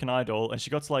American Idol and she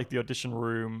got to like the audition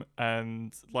room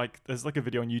and like there's like a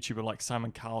video on YouTube of like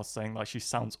Simon Cowell saying like she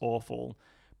sounds awful.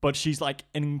 But she's like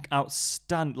an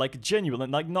outstanding, like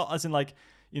genuine, like not as in like,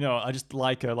 I just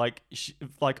like her. Like she,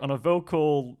 like on a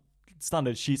vocal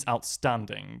standards, she's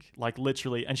outstanding, like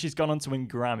literally, and she's gone on to win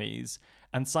Grammys.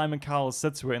 And Simon Cowell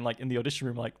said to her in the audition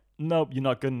room, like, nope, you're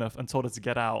not good enough, and told her to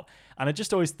get out. And I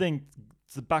just always think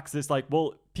back to this, like,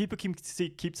 well, people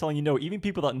keep telling you no, even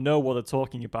people that know what they're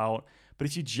talking about. But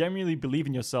if you genuinely believe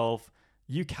in yourself,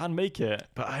 you can make it.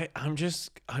 But I'm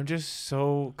just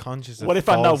so conscious of what if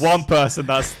I'm that one person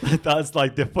that's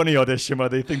like the funny audition where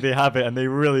they think they have it and they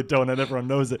really don't, and everyone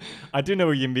knows it? I do know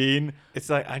what you mean. It's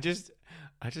like I just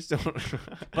don't.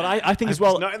 But I think I'm as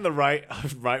well, not in the right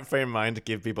frame of mind to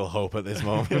give people hope at this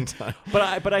moment in time.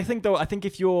 But I think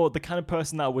if you're the kind of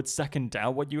person that would second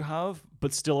doubt what you have,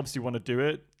 but still obviously want to do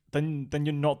it, then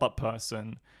you're not that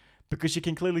person, because you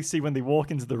can clearly see when they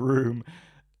walk into the room,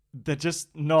 they're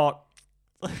just not.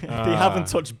 They haven't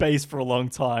touched base for a long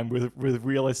time with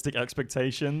realistic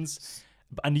expectations,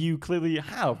 and you clearly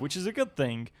have, which is a good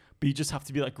thing. But you just have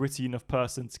to be that gritty enough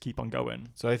person to keep on going.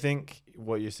 So I think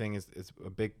what you're saying is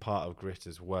a big part of grit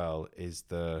as well is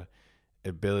the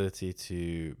ability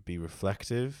to be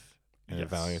reflective and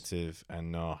evaluative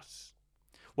and not.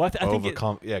 Well, I think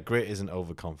grit isn't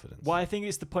overconfidence. Well, I think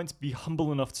it's the point to be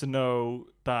humble enough to know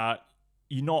that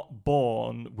you're not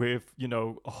born with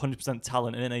 100%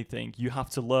 talent in anything. You have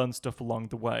to learn stuff along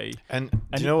the way. And do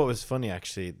you know what was funny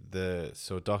actually?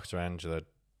 So Dr. Angela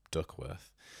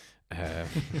Duckworth.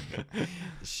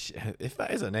 If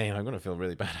that is her name, I'm going to feel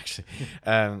really bad actually.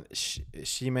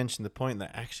 She mentioned the point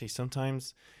that actually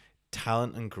sometimes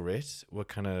talent and grit were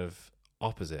kind of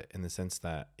opposite, in the sense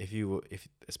that if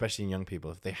especially in young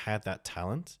people, if they had that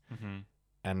talent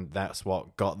and that's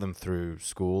what got them through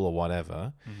school or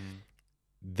whatever,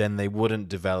 then they wouldn't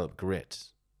develop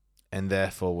grit and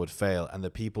therefore would fail. And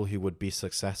the people who would be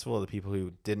successful are the people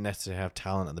who didn't necessarily have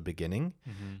talent at the beginning,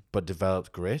 but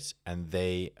developed grit, and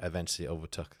they eventually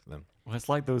overtook them. Well, it's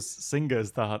like those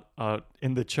singers that are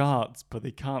in the charts, but they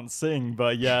can't sing,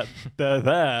 but yet they're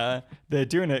there. They're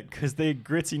doing it because they're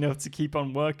gritty enough to keep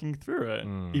on working through it.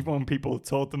 Even when people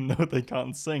told them no, they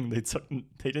can't sing, they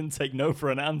didn't take no for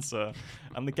an answer,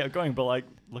 and they kept going. But like,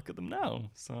 look at them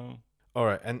now. So. All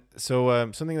right, and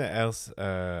so something that else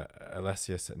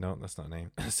Alessia said, no, that's not a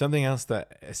name. Something else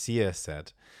that Sia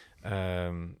said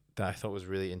that I thought was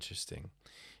really interesting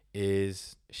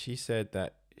is she said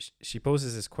that she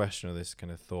poses this question, or this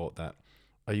kind of thought, that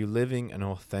are you living an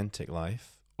authentic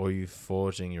life, or are you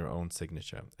forging your own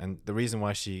signature? And the reason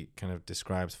why she kind of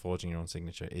describes forging your own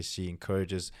signature is she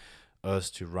encourages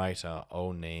us to write our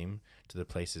own name to the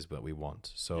places that we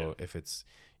want. So if it's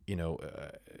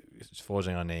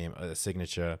forging our name, a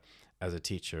signature as a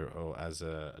teacher or as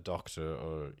a doctor,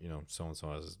 or so and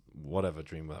so, as whatever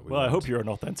dream that we want. I hope you're an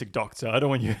authentic doctor. I don't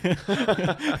want you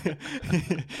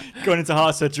going into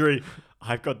heart surgery.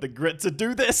 I've got the grit to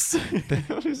do this.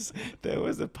 There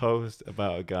was a post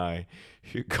about a guy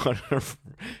who got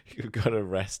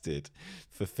arrested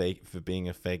for being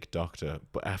a fake doctor,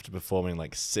 but after performing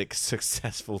like 6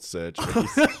 successful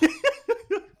surgeries.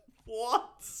 What?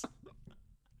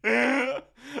 I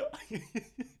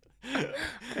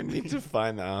need to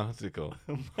find that article.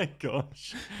 Oh my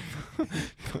gosh.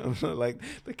 Like,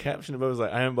 the caption above was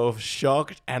like, I am both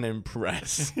shocked and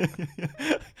impressed.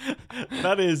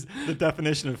 That is the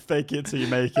definition of fake it till you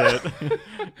make it.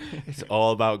 It's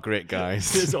all about grit,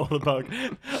 guys. It's all about.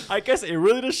 I guess it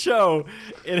really does show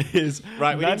it is.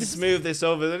 Right, we need to smooth this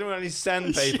over. Does anyone need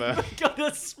sandpaper? I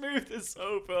gotta smooth this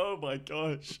over. Oh my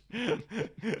gosh.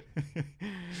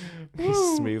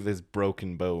 Smooth this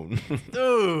broken bone.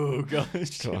 Oh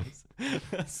gosh.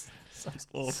 That sounds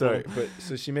awful.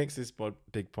 So she makes this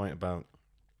big point about,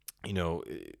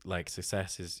 like,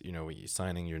 success is, you're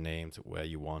signing your name to where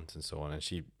you want and so on. And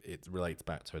it relates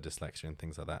back to her dyslexia and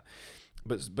things like that.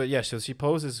 But yeah, so she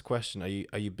poses this question: Are you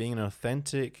living an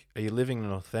authentic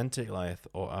life,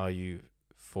 or are you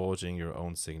forging your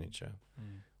own signature?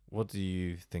 What do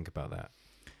you think about that?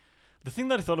 The thing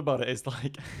that I thought about it is,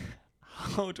 like,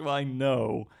 how do I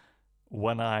know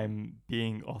when I'm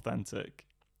being authentic?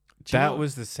 That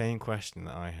was the same question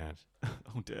that I had.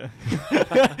 Oh dear.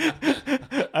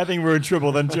 I think we're in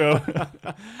trouble then, Joe.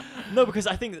 No, because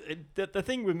I think the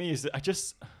thing with me is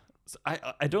that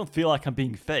I don't feel like I'm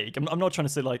being fake. I'm not trying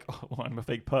to say like, oh, well, I'm a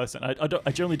fake person.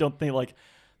 I generally don't think like,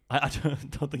 I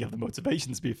don't think I have the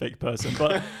motivation to be a fake person,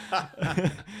 but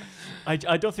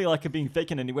I don't feel like I'm being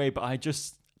fake in any way, but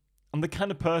I'm the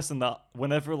kind of person that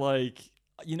whenever like,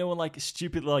 like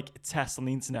stupid like tests on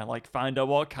the internet, like find out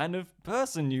what kind of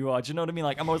person you are. Do you know what I mean?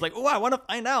 Like I'm always like, oh, I want to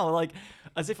find out, like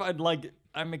as if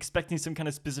I'm expecting some kind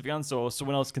of specific answer or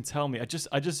someone else can tell me. I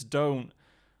just don't.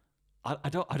 I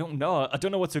don't know. I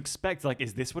don't know what to expect. Like,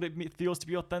 is this what it feels to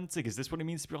be authentic? Is this what it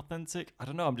means to be authentic? I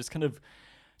don't know. I'm just kind of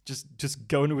just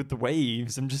going with the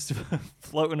waves and just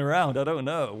floating around. I don't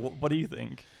know. What do you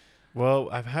think? Well,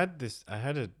 I had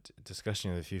a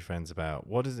discussion with a few friends about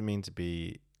what does it mean to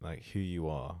be like who you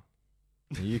are.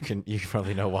 You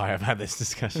probably know why I've had this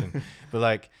discussion, but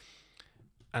like,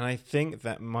 and I think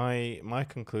that my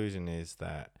conclusion is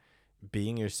that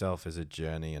being yourself is a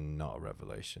journey and not a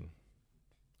revelation.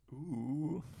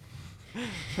 Ooh,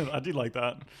 I do like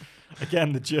that.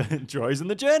 Again, the joys in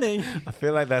the journey. I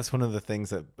feel like that's one of the things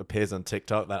that appears on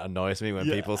TikTok that annoys me when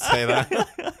people say that.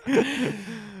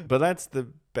 But that's the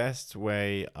best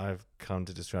way I've come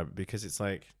to describe it, because it's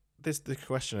like the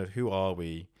question of who are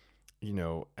we,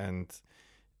 and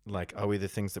like, are we the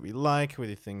things that we like? Are we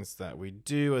the things that we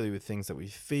do? Are we the things that we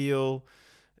feel?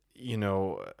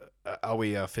 Are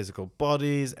we our physical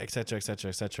bodies, etc., etc.,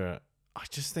 etc.? I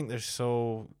just think they're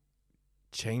so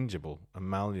changeable and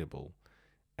malleable,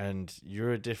 and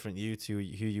you're a different you to who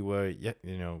you were, a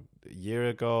year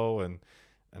ago, and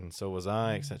so was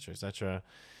I, etc., etc.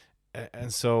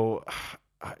 And so,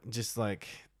 I just like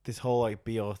this whole like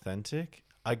be authentic.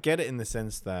 I get it in the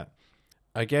sense that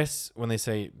I guess when they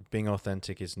say being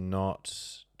authentic is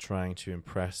not trying to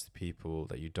impress the people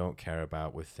that you don't care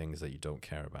about with things that you don't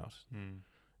care about.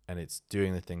 And it's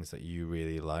doing the things that you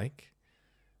really like.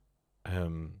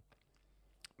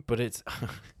 But it's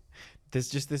there's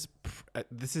just this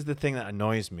this is the thing that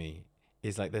annoys me,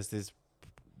 is like there's this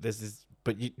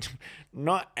but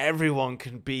not everyone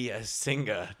can be a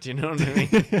singer. Do you know what I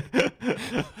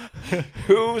mean?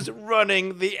 Who's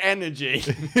running the energy?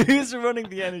 Who's running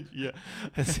the energy? Yeah.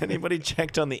 Has anybody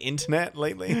checked on the internet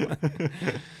lately?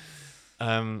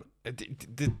 Do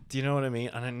you know what I mean?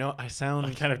 And I know I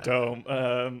sound kind of dumb.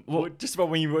 Well, just about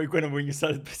when you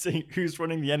started saying who's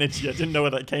running the energy, I didn't know where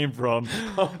that came from.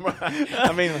 Oh, right.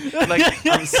 I mean, like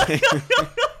I'm saying.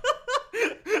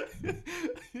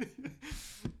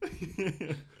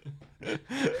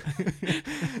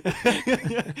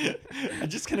 I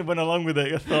just kind of went along with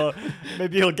it. I thought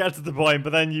maybe he'll get to the point,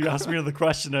 but then you asked me another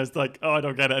question. I was like, oh, I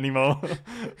don't get it anymore.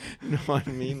 No, I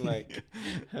mean like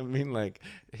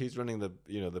he's running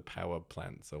the power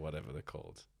plants or whatever they're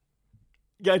called.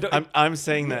 Yeah, I'm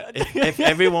saying that if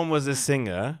everyone was a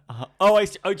singer, oh,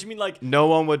 do you mean like no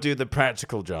one would do the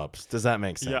practical jobs? Does that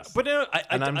make sense? Yeah, but no,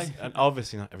 and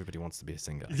obviously not everybody wants to be a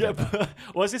singer. Yeah, but, well,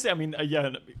 I was gonna say, I mean,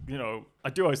 I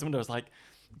do always wonder. I was like,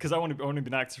 because I want to be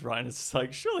an actor, right? And it's just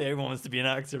like, surely everyone wants to be an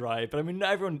actor, right? But I mean,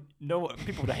 not everyone. No,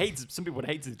 people would hate. Some people would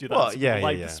hate to do that. Well, some yeah, people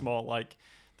like yeah. the small, like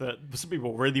some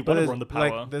people really want to run the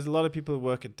power. Like, there's a lot of people who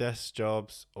work at desk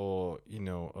jobs, or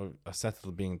or are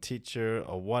settled being a teacher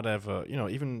or whatever.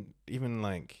 Even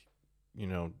like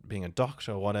being a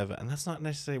doctor or whatever. And that's not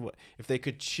necessarily what, if they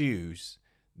could choose,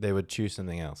 they would choose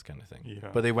something else, kind of thing. Yeah.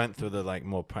 But they went through the like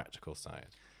more practical side.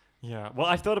 Yeah, well,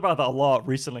 I've thought about that a lot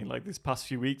recently, like these past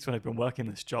few weeks when I've been working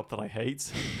this job that I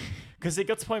hate. Because it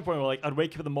got to the point where like I'd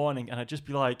wake up in the morning and I'd just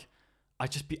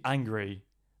be angry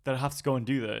that I have to go and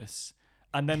do this.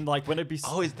 And then like when it'd be...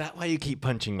 Oh, is that why you keep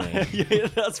punching me? Yeah,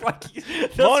 that's why...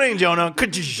 Morning, Jonah!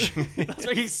 That's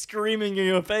why he's screaming in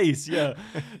your face, yeah.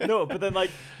 No, but then like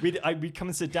we'd come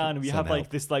and sit down and we have like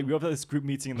this, like we have this group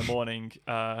meeting in the morning,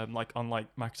 like on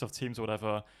like Microsoft Teams or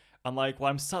whatever. And like while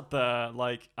I'm sat there,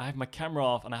 like I have my camera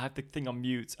off and I have the thing on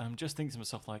mute, and I'm just thinking to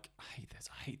myself like, I hate this,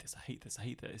 I hate this, I hate this, I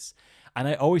hate this. And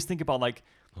I always think about like,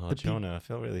 oh, Jonah, I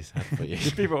feel really sad for you.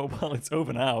 The people, well, it's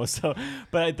over now. So,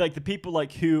 but like the people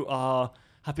like who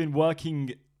have been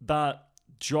working that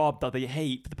job that they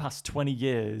hate for the past 20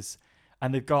 years,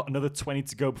 and they've got another 20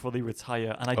 to go before they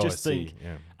retire. And I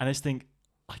think,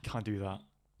 I can't do that.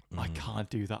 I can't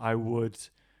do that. I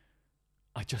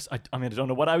mean, I don't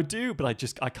know what I would do, but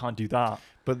I can't do that.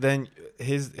 But then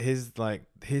here's the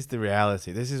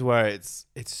reality. This is where it's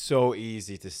so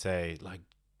easy to say, like,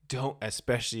 don't,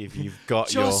 especially if you've got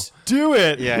just do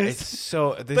it. Yeah, it's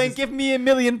so. Then give me £1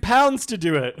 million to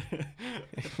do it.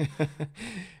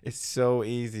 It's so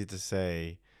easy to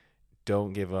say,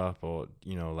 don't give up, or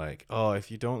like, oh,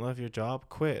 if you don't love your job,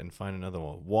 quit and find another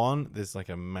one. One, there's like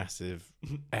a massive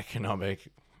economic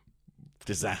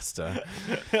disaster.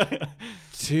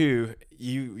 Two,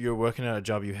 you're working at a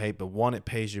job you hate, but one, it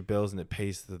pays your bills and it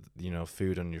pays the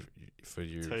food on for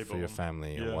your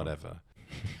family or whatever.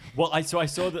 Well, I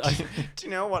saw that. Do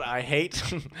you know what I hate?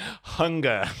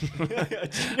 Hunger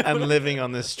and living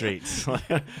on the streets. No,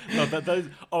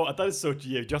 that is so.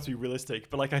 Yeah, you have to be realistic.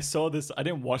 But like, I saw this. I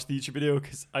didn't watch the YouTube video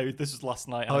because this was last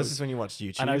night. Oh, this is when you watched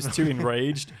YouTube, and I was too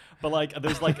enraged. But like,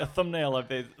 there's like a thumbnail of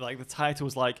it. Like the title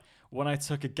was like, "When I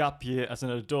took a gap year as an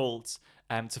adult,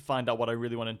 to find out what I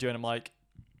really want to do," and I'm like,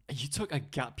 You took a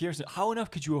gap year. So how on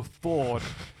earth could you afford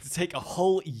to take a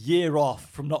whole year off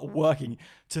from not working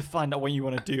to find out what you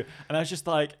want to do? And I was just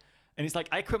like, and he's like,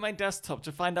 I quit my desktop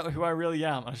to find out who I really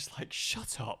am. I was just like,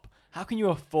 shut up. How can you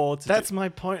afford to? That's my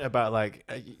point about like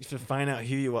to find out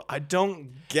who you are. I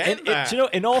don't get that. Do you know,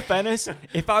 in all fairness,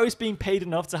 if I was being paid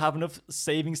enough to have enough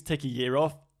savings to take a year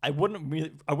off, I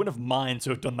wouldn't have mind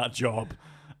to have done that job.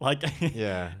 Like,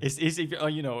 Yeah. it's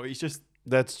you know, it's just.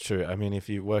 That's true. I mean, if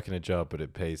you work in a job but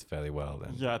it pays fairly well,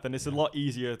 then Then it's a lot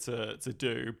easier to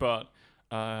do. But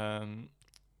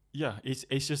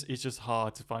it's just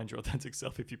hard to find your authentic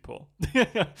self if you're poor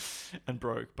and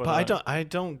broke. But I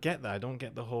don't get that. I don't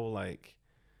get the whole like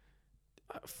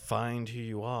find who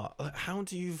you are. Like, how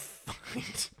do you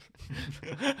find?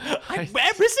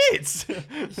 Where is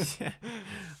it?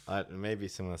 Yeah. Maybe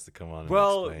someone has to come on and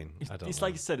Well, explain. I don't it's know.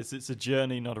 like you said, it's a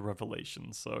journey, not a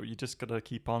revelation. So you just gotta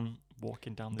keep on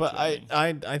walking down the But journey.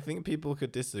 I think people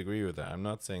could disagree with that. I'm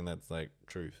not saying that's like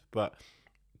truth, but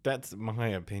that's my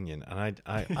opinion, and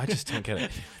I just don't get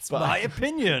it. It's my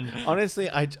opinion. Honestly,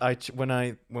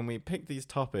 when we picked these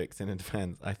topics in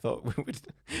advance, I thought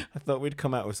we'd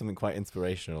come out with something quite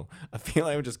inspirational. I feel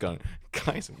like we're just going,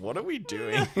 guys, what are we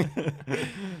doing?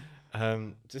 I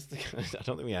don't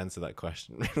think we answered that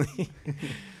question really.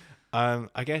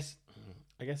 I guess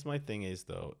my thing is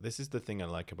though, this is the thing I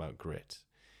like about grit,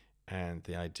 and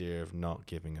the idea of not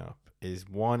giving up is,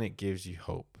 one, it gives you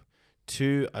hope.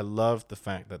 Two, I love the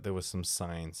fact that there was some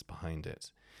science behind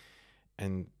it.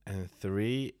 And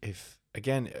three, if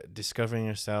again discovering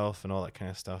yourself and all that kind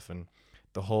of stuff, and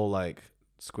the whole like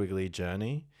squiggly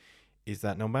journey, is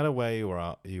that no matter where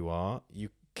you are, you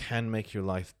can make your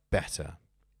life better.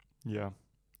 Yeah.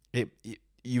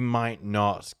 You might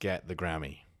not get the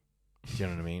Grammy. Do you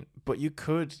know what I mean? But you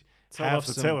could have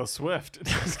some... Taylor Swift.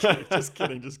 Just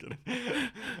kidding. Just kidding.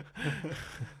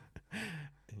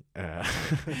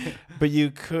 But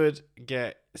you could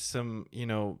get some,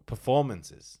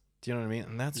 performances. Do you know what I mean?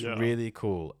 And that's really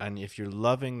cool. And if you're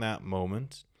loving that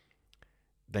moment,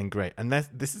 then great. And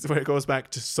this is where it goes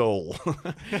back to soul.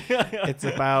 It's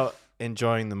about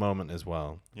enjoying the moment as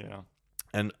well. Yeah.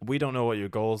 And we don't know what your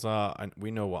goals are, and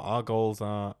we know what our goals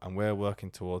are, and we're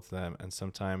working towards them. And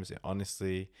sometimes it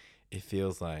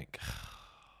feels like,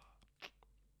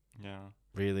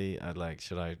 really,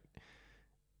 should I?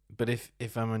 But if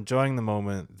I'm enjoying the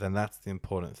moment, then that's the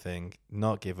important thing.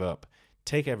 Not give up.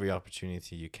 Take every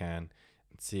opportunity you can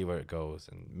and see where it goes.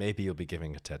 And maybe you'll be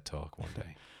giving a TED Talk one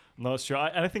day. No, it's true.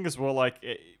 And I think as well,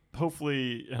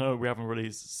 hopefully, we haven't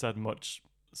really said much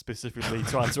specifically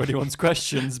to answer anyone's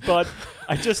questions, but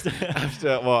I just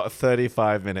after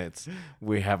 35 minutes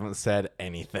we haven't said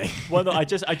anything. Well, no, I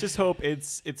just hope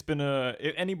it's been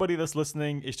anybody that's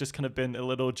listening, it's just kind of been a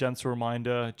little gentle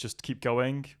reminder, just keep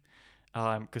going,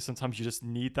 because sometimes you just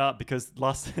need that. Because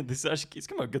it's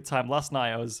come at a good time. Last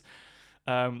night I was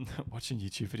watching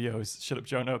YouTube videos, shut up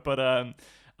Jonah, but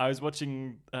I was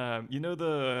watching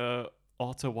the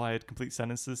auto-wired complete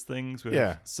sentences things with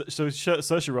so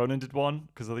Saoirse Ronan did one,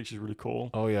 because I think she's really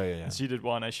cool. Oh yeah. And she did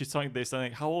one, and she's talking this, and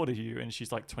like, how old are you? And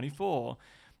she's like 24.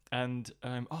 And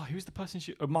who's the person?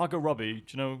 Margot Robbie.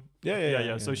 Do you know?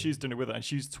 Yeah. So she's doing it with her, and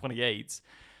she's 28.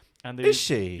 And is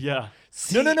she? Yeah.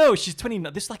 See? No. She's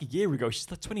 29. This is like a year ago.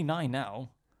 She's like 29 now.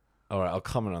 All right, I'll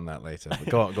comment on that later. But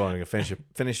go on.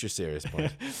 Finish your serious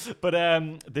point. But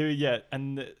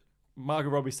and Margot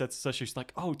Robbie said to Saoirse, she's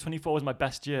like, "Oh, 24 was my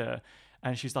best year."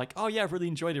 And she's like, "Oh yeah, I've really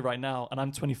enjoyed it right now." And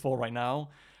I'm 24 right now.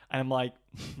 And I'm like,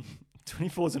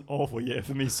 24 is an awful year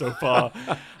for me so far.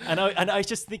 and I was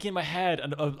just thinking in my head,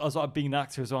 and I was like being an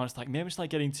actor as well. And it's like, maybe I'm just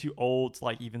like getting too old to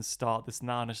like even start this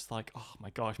now. And it's just like, oh my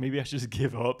gosh, maybe I should just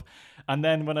give up. And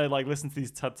then when I like listen to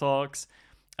these TED Talks,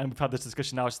 and we've had this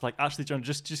discussion now, it's just like, actually, John,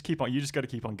 just keep on. You just got to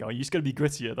keep on going. You just got to be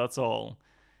grittier. That's all.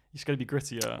 You just got to be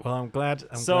grittier. Well, I'm glad.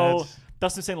 That's what I'm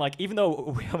saying. Like, even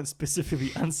though we haven't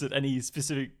specifically answered any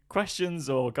specific questions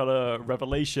or got a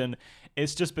revelation,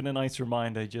 it's just been a nice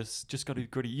reminder. Just got to be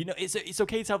gritty. It's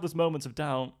okay to have those moments of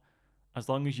doubt, as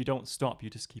long as you don't stop. You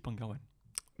just keep on going.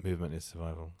 Movement is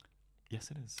survival.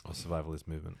 Yes, it is. Or survival is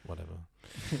movement. Whatever.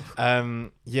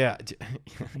 Yeah.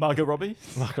 Margot Robbie.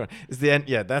 Is the end?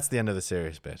 Yeah, that's the end of the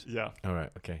serious bit. Yeah. All right.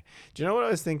 Okay. Do you know what I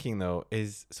was thinking though?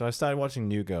 So I started watching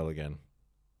New Girl again.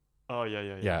 Oh,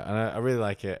 yeah. Yeah, and I really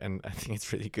like it, and I think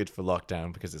it's really good for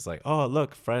lockdown, because it's like, oh,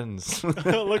 look, friends.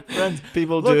 Look, friends.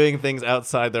 People doing things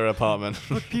outside their apartment.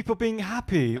 Look, people being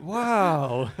happy.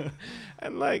 Wow.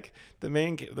 And like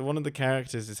one of the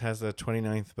characters has their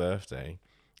 29th birthday,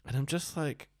 and I'm just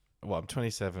like, well, I'm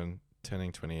 27,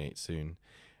 turning 28 soon,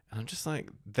 And I'm just like,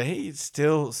 they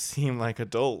still seem like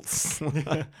adults.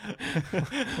 Why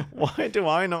do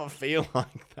I not feel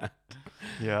like that?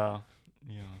 Yeah.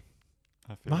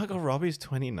 I feel Margot Robbie's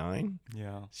 29.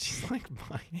 Yeah. She's like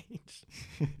my age.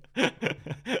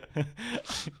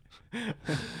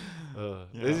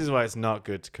 This is why it's not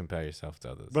good to compare yourself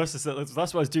to others. That's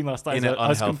what I was doing last night. In an I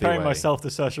was unhealthy comparing way. myself to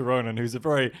Saoirse Ronan, who's a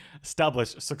very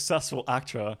established, successful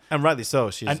actor, And rightly so.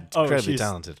 She's incredibly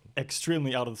talented.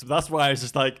 extremely out of this. That's why I was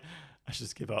just like, I should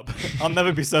just give up. I'll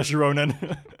never be Saoirse Ronan.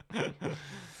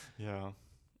 Yeah.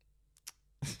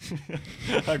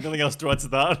 I have nothing else to add to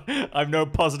that. I have no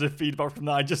positive feedback from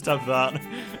that. I just have that.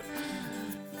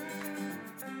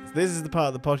 This is the part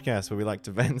of the podcast where we like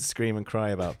to vent, scream, and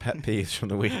cry about pet peeves from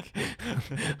the week.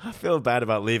 I feel bad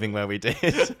about leaving where we did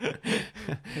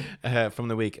from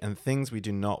the week, and things we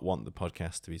do not want the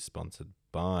podcast to be sponsored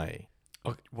by.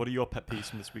 Okay, what are your pet peeves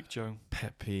from this week, Joe?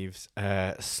 Pet peeves: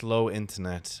 slow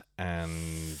internet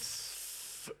and.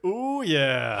 Ooh,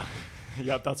 yeah.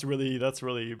 Yeah, that's really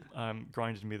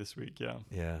grinded me this week.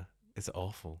 Yeah, it's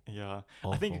awful. Yeah.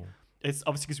 Awful. I think it's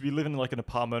obviously because we live in like an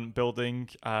apartment building,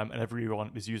 and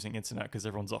everyone is using internet because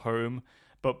everyone's at home.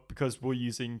 But because we're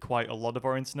using quite a lot of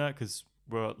our internet, because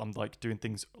I'm like doing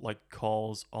things like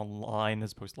calls online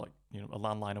as opposed to like, you know, a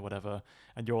landline or whatever,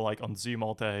 and you're like on Zoom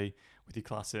all day with your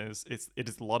classes. It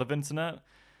is a lot of internet,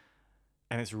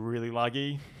 and it's really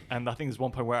laggy. And I think there's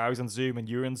one point where I was on Zoom and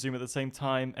you were on Zoom at the same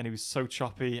time, and it was so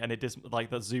choppy, and it just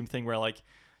like that Zoom thing where like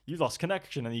you lost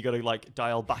connection and you got to like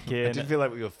dial back in. I did feel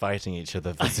like we were fighting each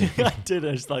other for Zoom. I did.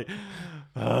 I was like,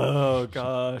 oh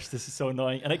gosh, this is so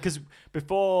annoying. And because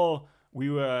before we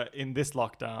were in this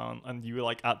lockdown and you were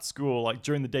like at school, like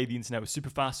during the day the internet was super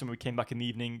fast, and when we came back in the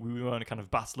evening we were kind of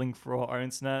battling for our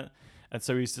internet, and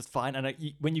so it was just fine. And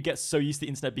when you get so used to the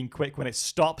internet being quick, when it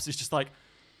stops, it's just like,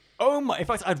 oh my! In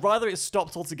fact, I'd rather it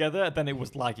stopped altogether than it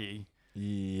was laggy.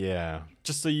 Yeah.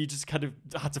 Just so you just kind of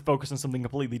had to focus on something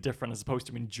completely different as opposed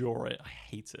to endure it. I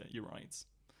hate it. You're right.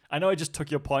 I know I just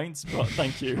took your points, but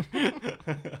thank you. Do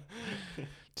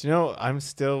you know, I'm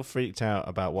still freaked out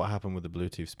about what happened with the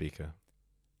Bluetooth speaker.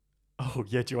 Oh,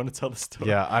 yeah. Do you want to tell the story?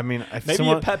 Yeah, I mean, if Maybe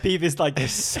someone, your pet peeve is like...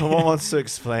 if someone wants to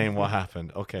explain what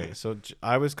happened. Okay, so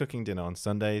I was cooking dinner on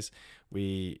Sundays.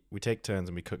 We take turns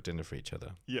and we cook dinner for each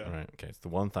other. Yeah. Right. Okay. It's the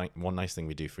one nice thing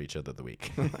we do for each other the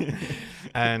week.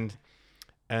 And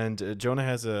Jonah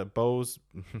has a Bose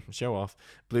show off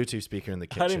Bluetooth speaker in the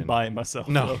kitchen. I didn't buy it myself.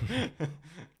 No.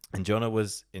 And Jonah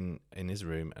was in his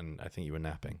room, and I think you were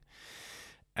napping.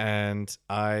 And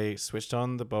I switched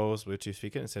on the Bose Bluetooth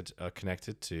speaker and said,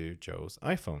 connected to Joe's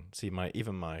iPhone. See,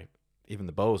 even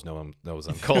the Bose knows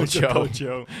I'm called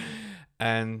Joe.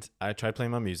 And I tried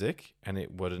playing my music, and it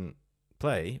wouldn't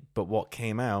play. But what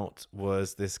came out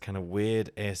was this kind of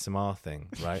weird ASMR thing,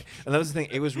 right? And that was the thing.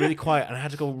 It was really quiet, and I had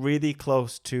to go really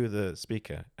close to the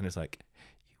speaker. And it's like,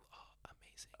 you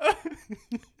are amazing.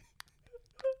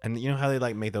 And you know how they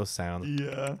like make those sounds?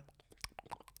 Yeah.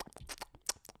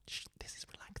 This is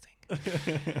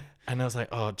relaxing. And I was like,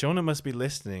 oh, Jonah must be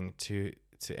listening to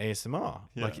ASMR,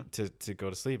 like to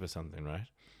go to sleep or something, right?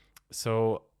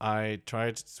 So I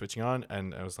tried switching on,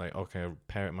 and I was like, okay, I'll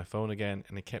pair it on my phone again,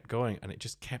 and it kept going, and it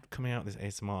just kept coming out this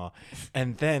ASMR.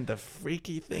 And then the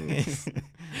freaky thing is,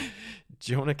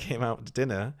 Jonah came out to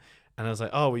dinner, and I was like,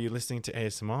 oh, were you listening to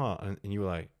ASMR? And you were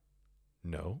like,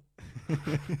 no.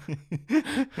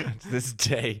 To this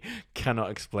day, cannot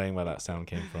explain where that sound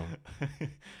came from.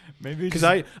 Maybe because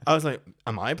I was like,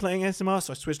 am I playing ASMR?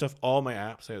 So I switched off all my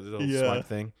apps, so the little swipe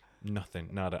thing, nothing,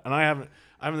 nada. And I haven't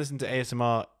listened to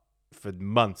ASMR for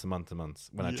months and months and months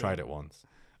when I tried it once.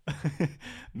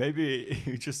 Maybe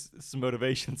you just some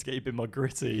motivation to get a bit more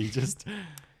gritty. Just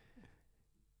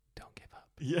don't give up.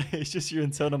 Yeah, it's just your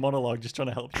internal monologue just trying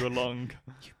to help you along.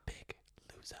 You big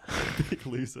loser. Big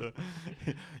loser.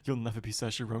 You'll never be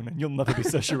Saoirse Ronan. You'll never be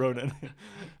Saoirse Ronan.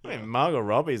 I mean, Margot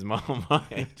Robbie's mom.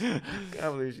 I can't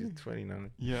believe she's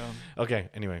 29. Yeah. Okay,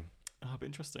 anyway. Oh, but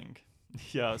interesting.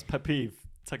 Yeah, it's pet peeve.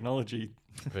 Technology.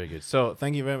 Very good. So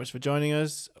thank you very much for joining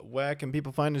us. Where can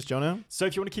people find us, Jono? So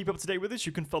if you want to keep up to date with us,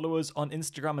 you can follow us on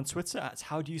Instagram and Twitter at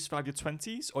How Do You Survive Your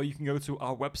 20s, or you can go to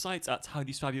our website at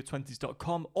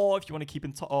howdoyousurviveyour20s.com, or if you want to keep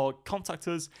in touch or contact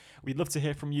us, we'd love to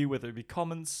hear from you, whether it be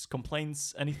comments,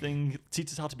 complaints, anything,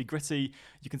 teach us how to be gritty.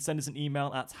 You can send us an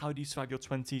email at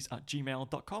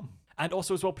howdoyousurviveyour20s@gmail.com. And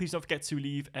also as well, please don't forget to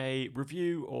leave a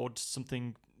review or just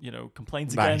something,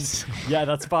 complaints again. Nice. Yeah,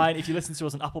 that's fine. If you listen to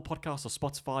us on Apple Podcasts or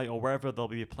Spotify or wherever, there'll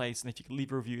be a place. And if you can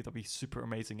leave a review, that'll be super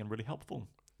amazing and really helpful.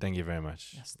 Thank you very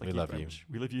much. Yes, we love you.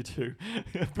 We love you too.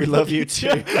 We love you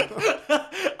too.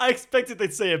 I expected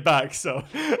they'd say it back, so.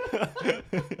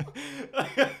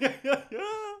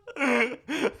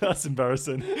 That's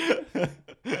embarrassing.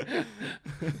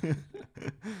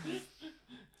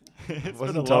 It's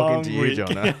Wasn't been a talking long to you, week.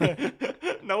 Jonah.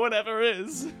 No one ever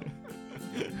is.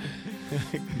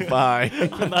 Bye.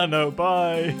 On that note,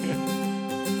 bye.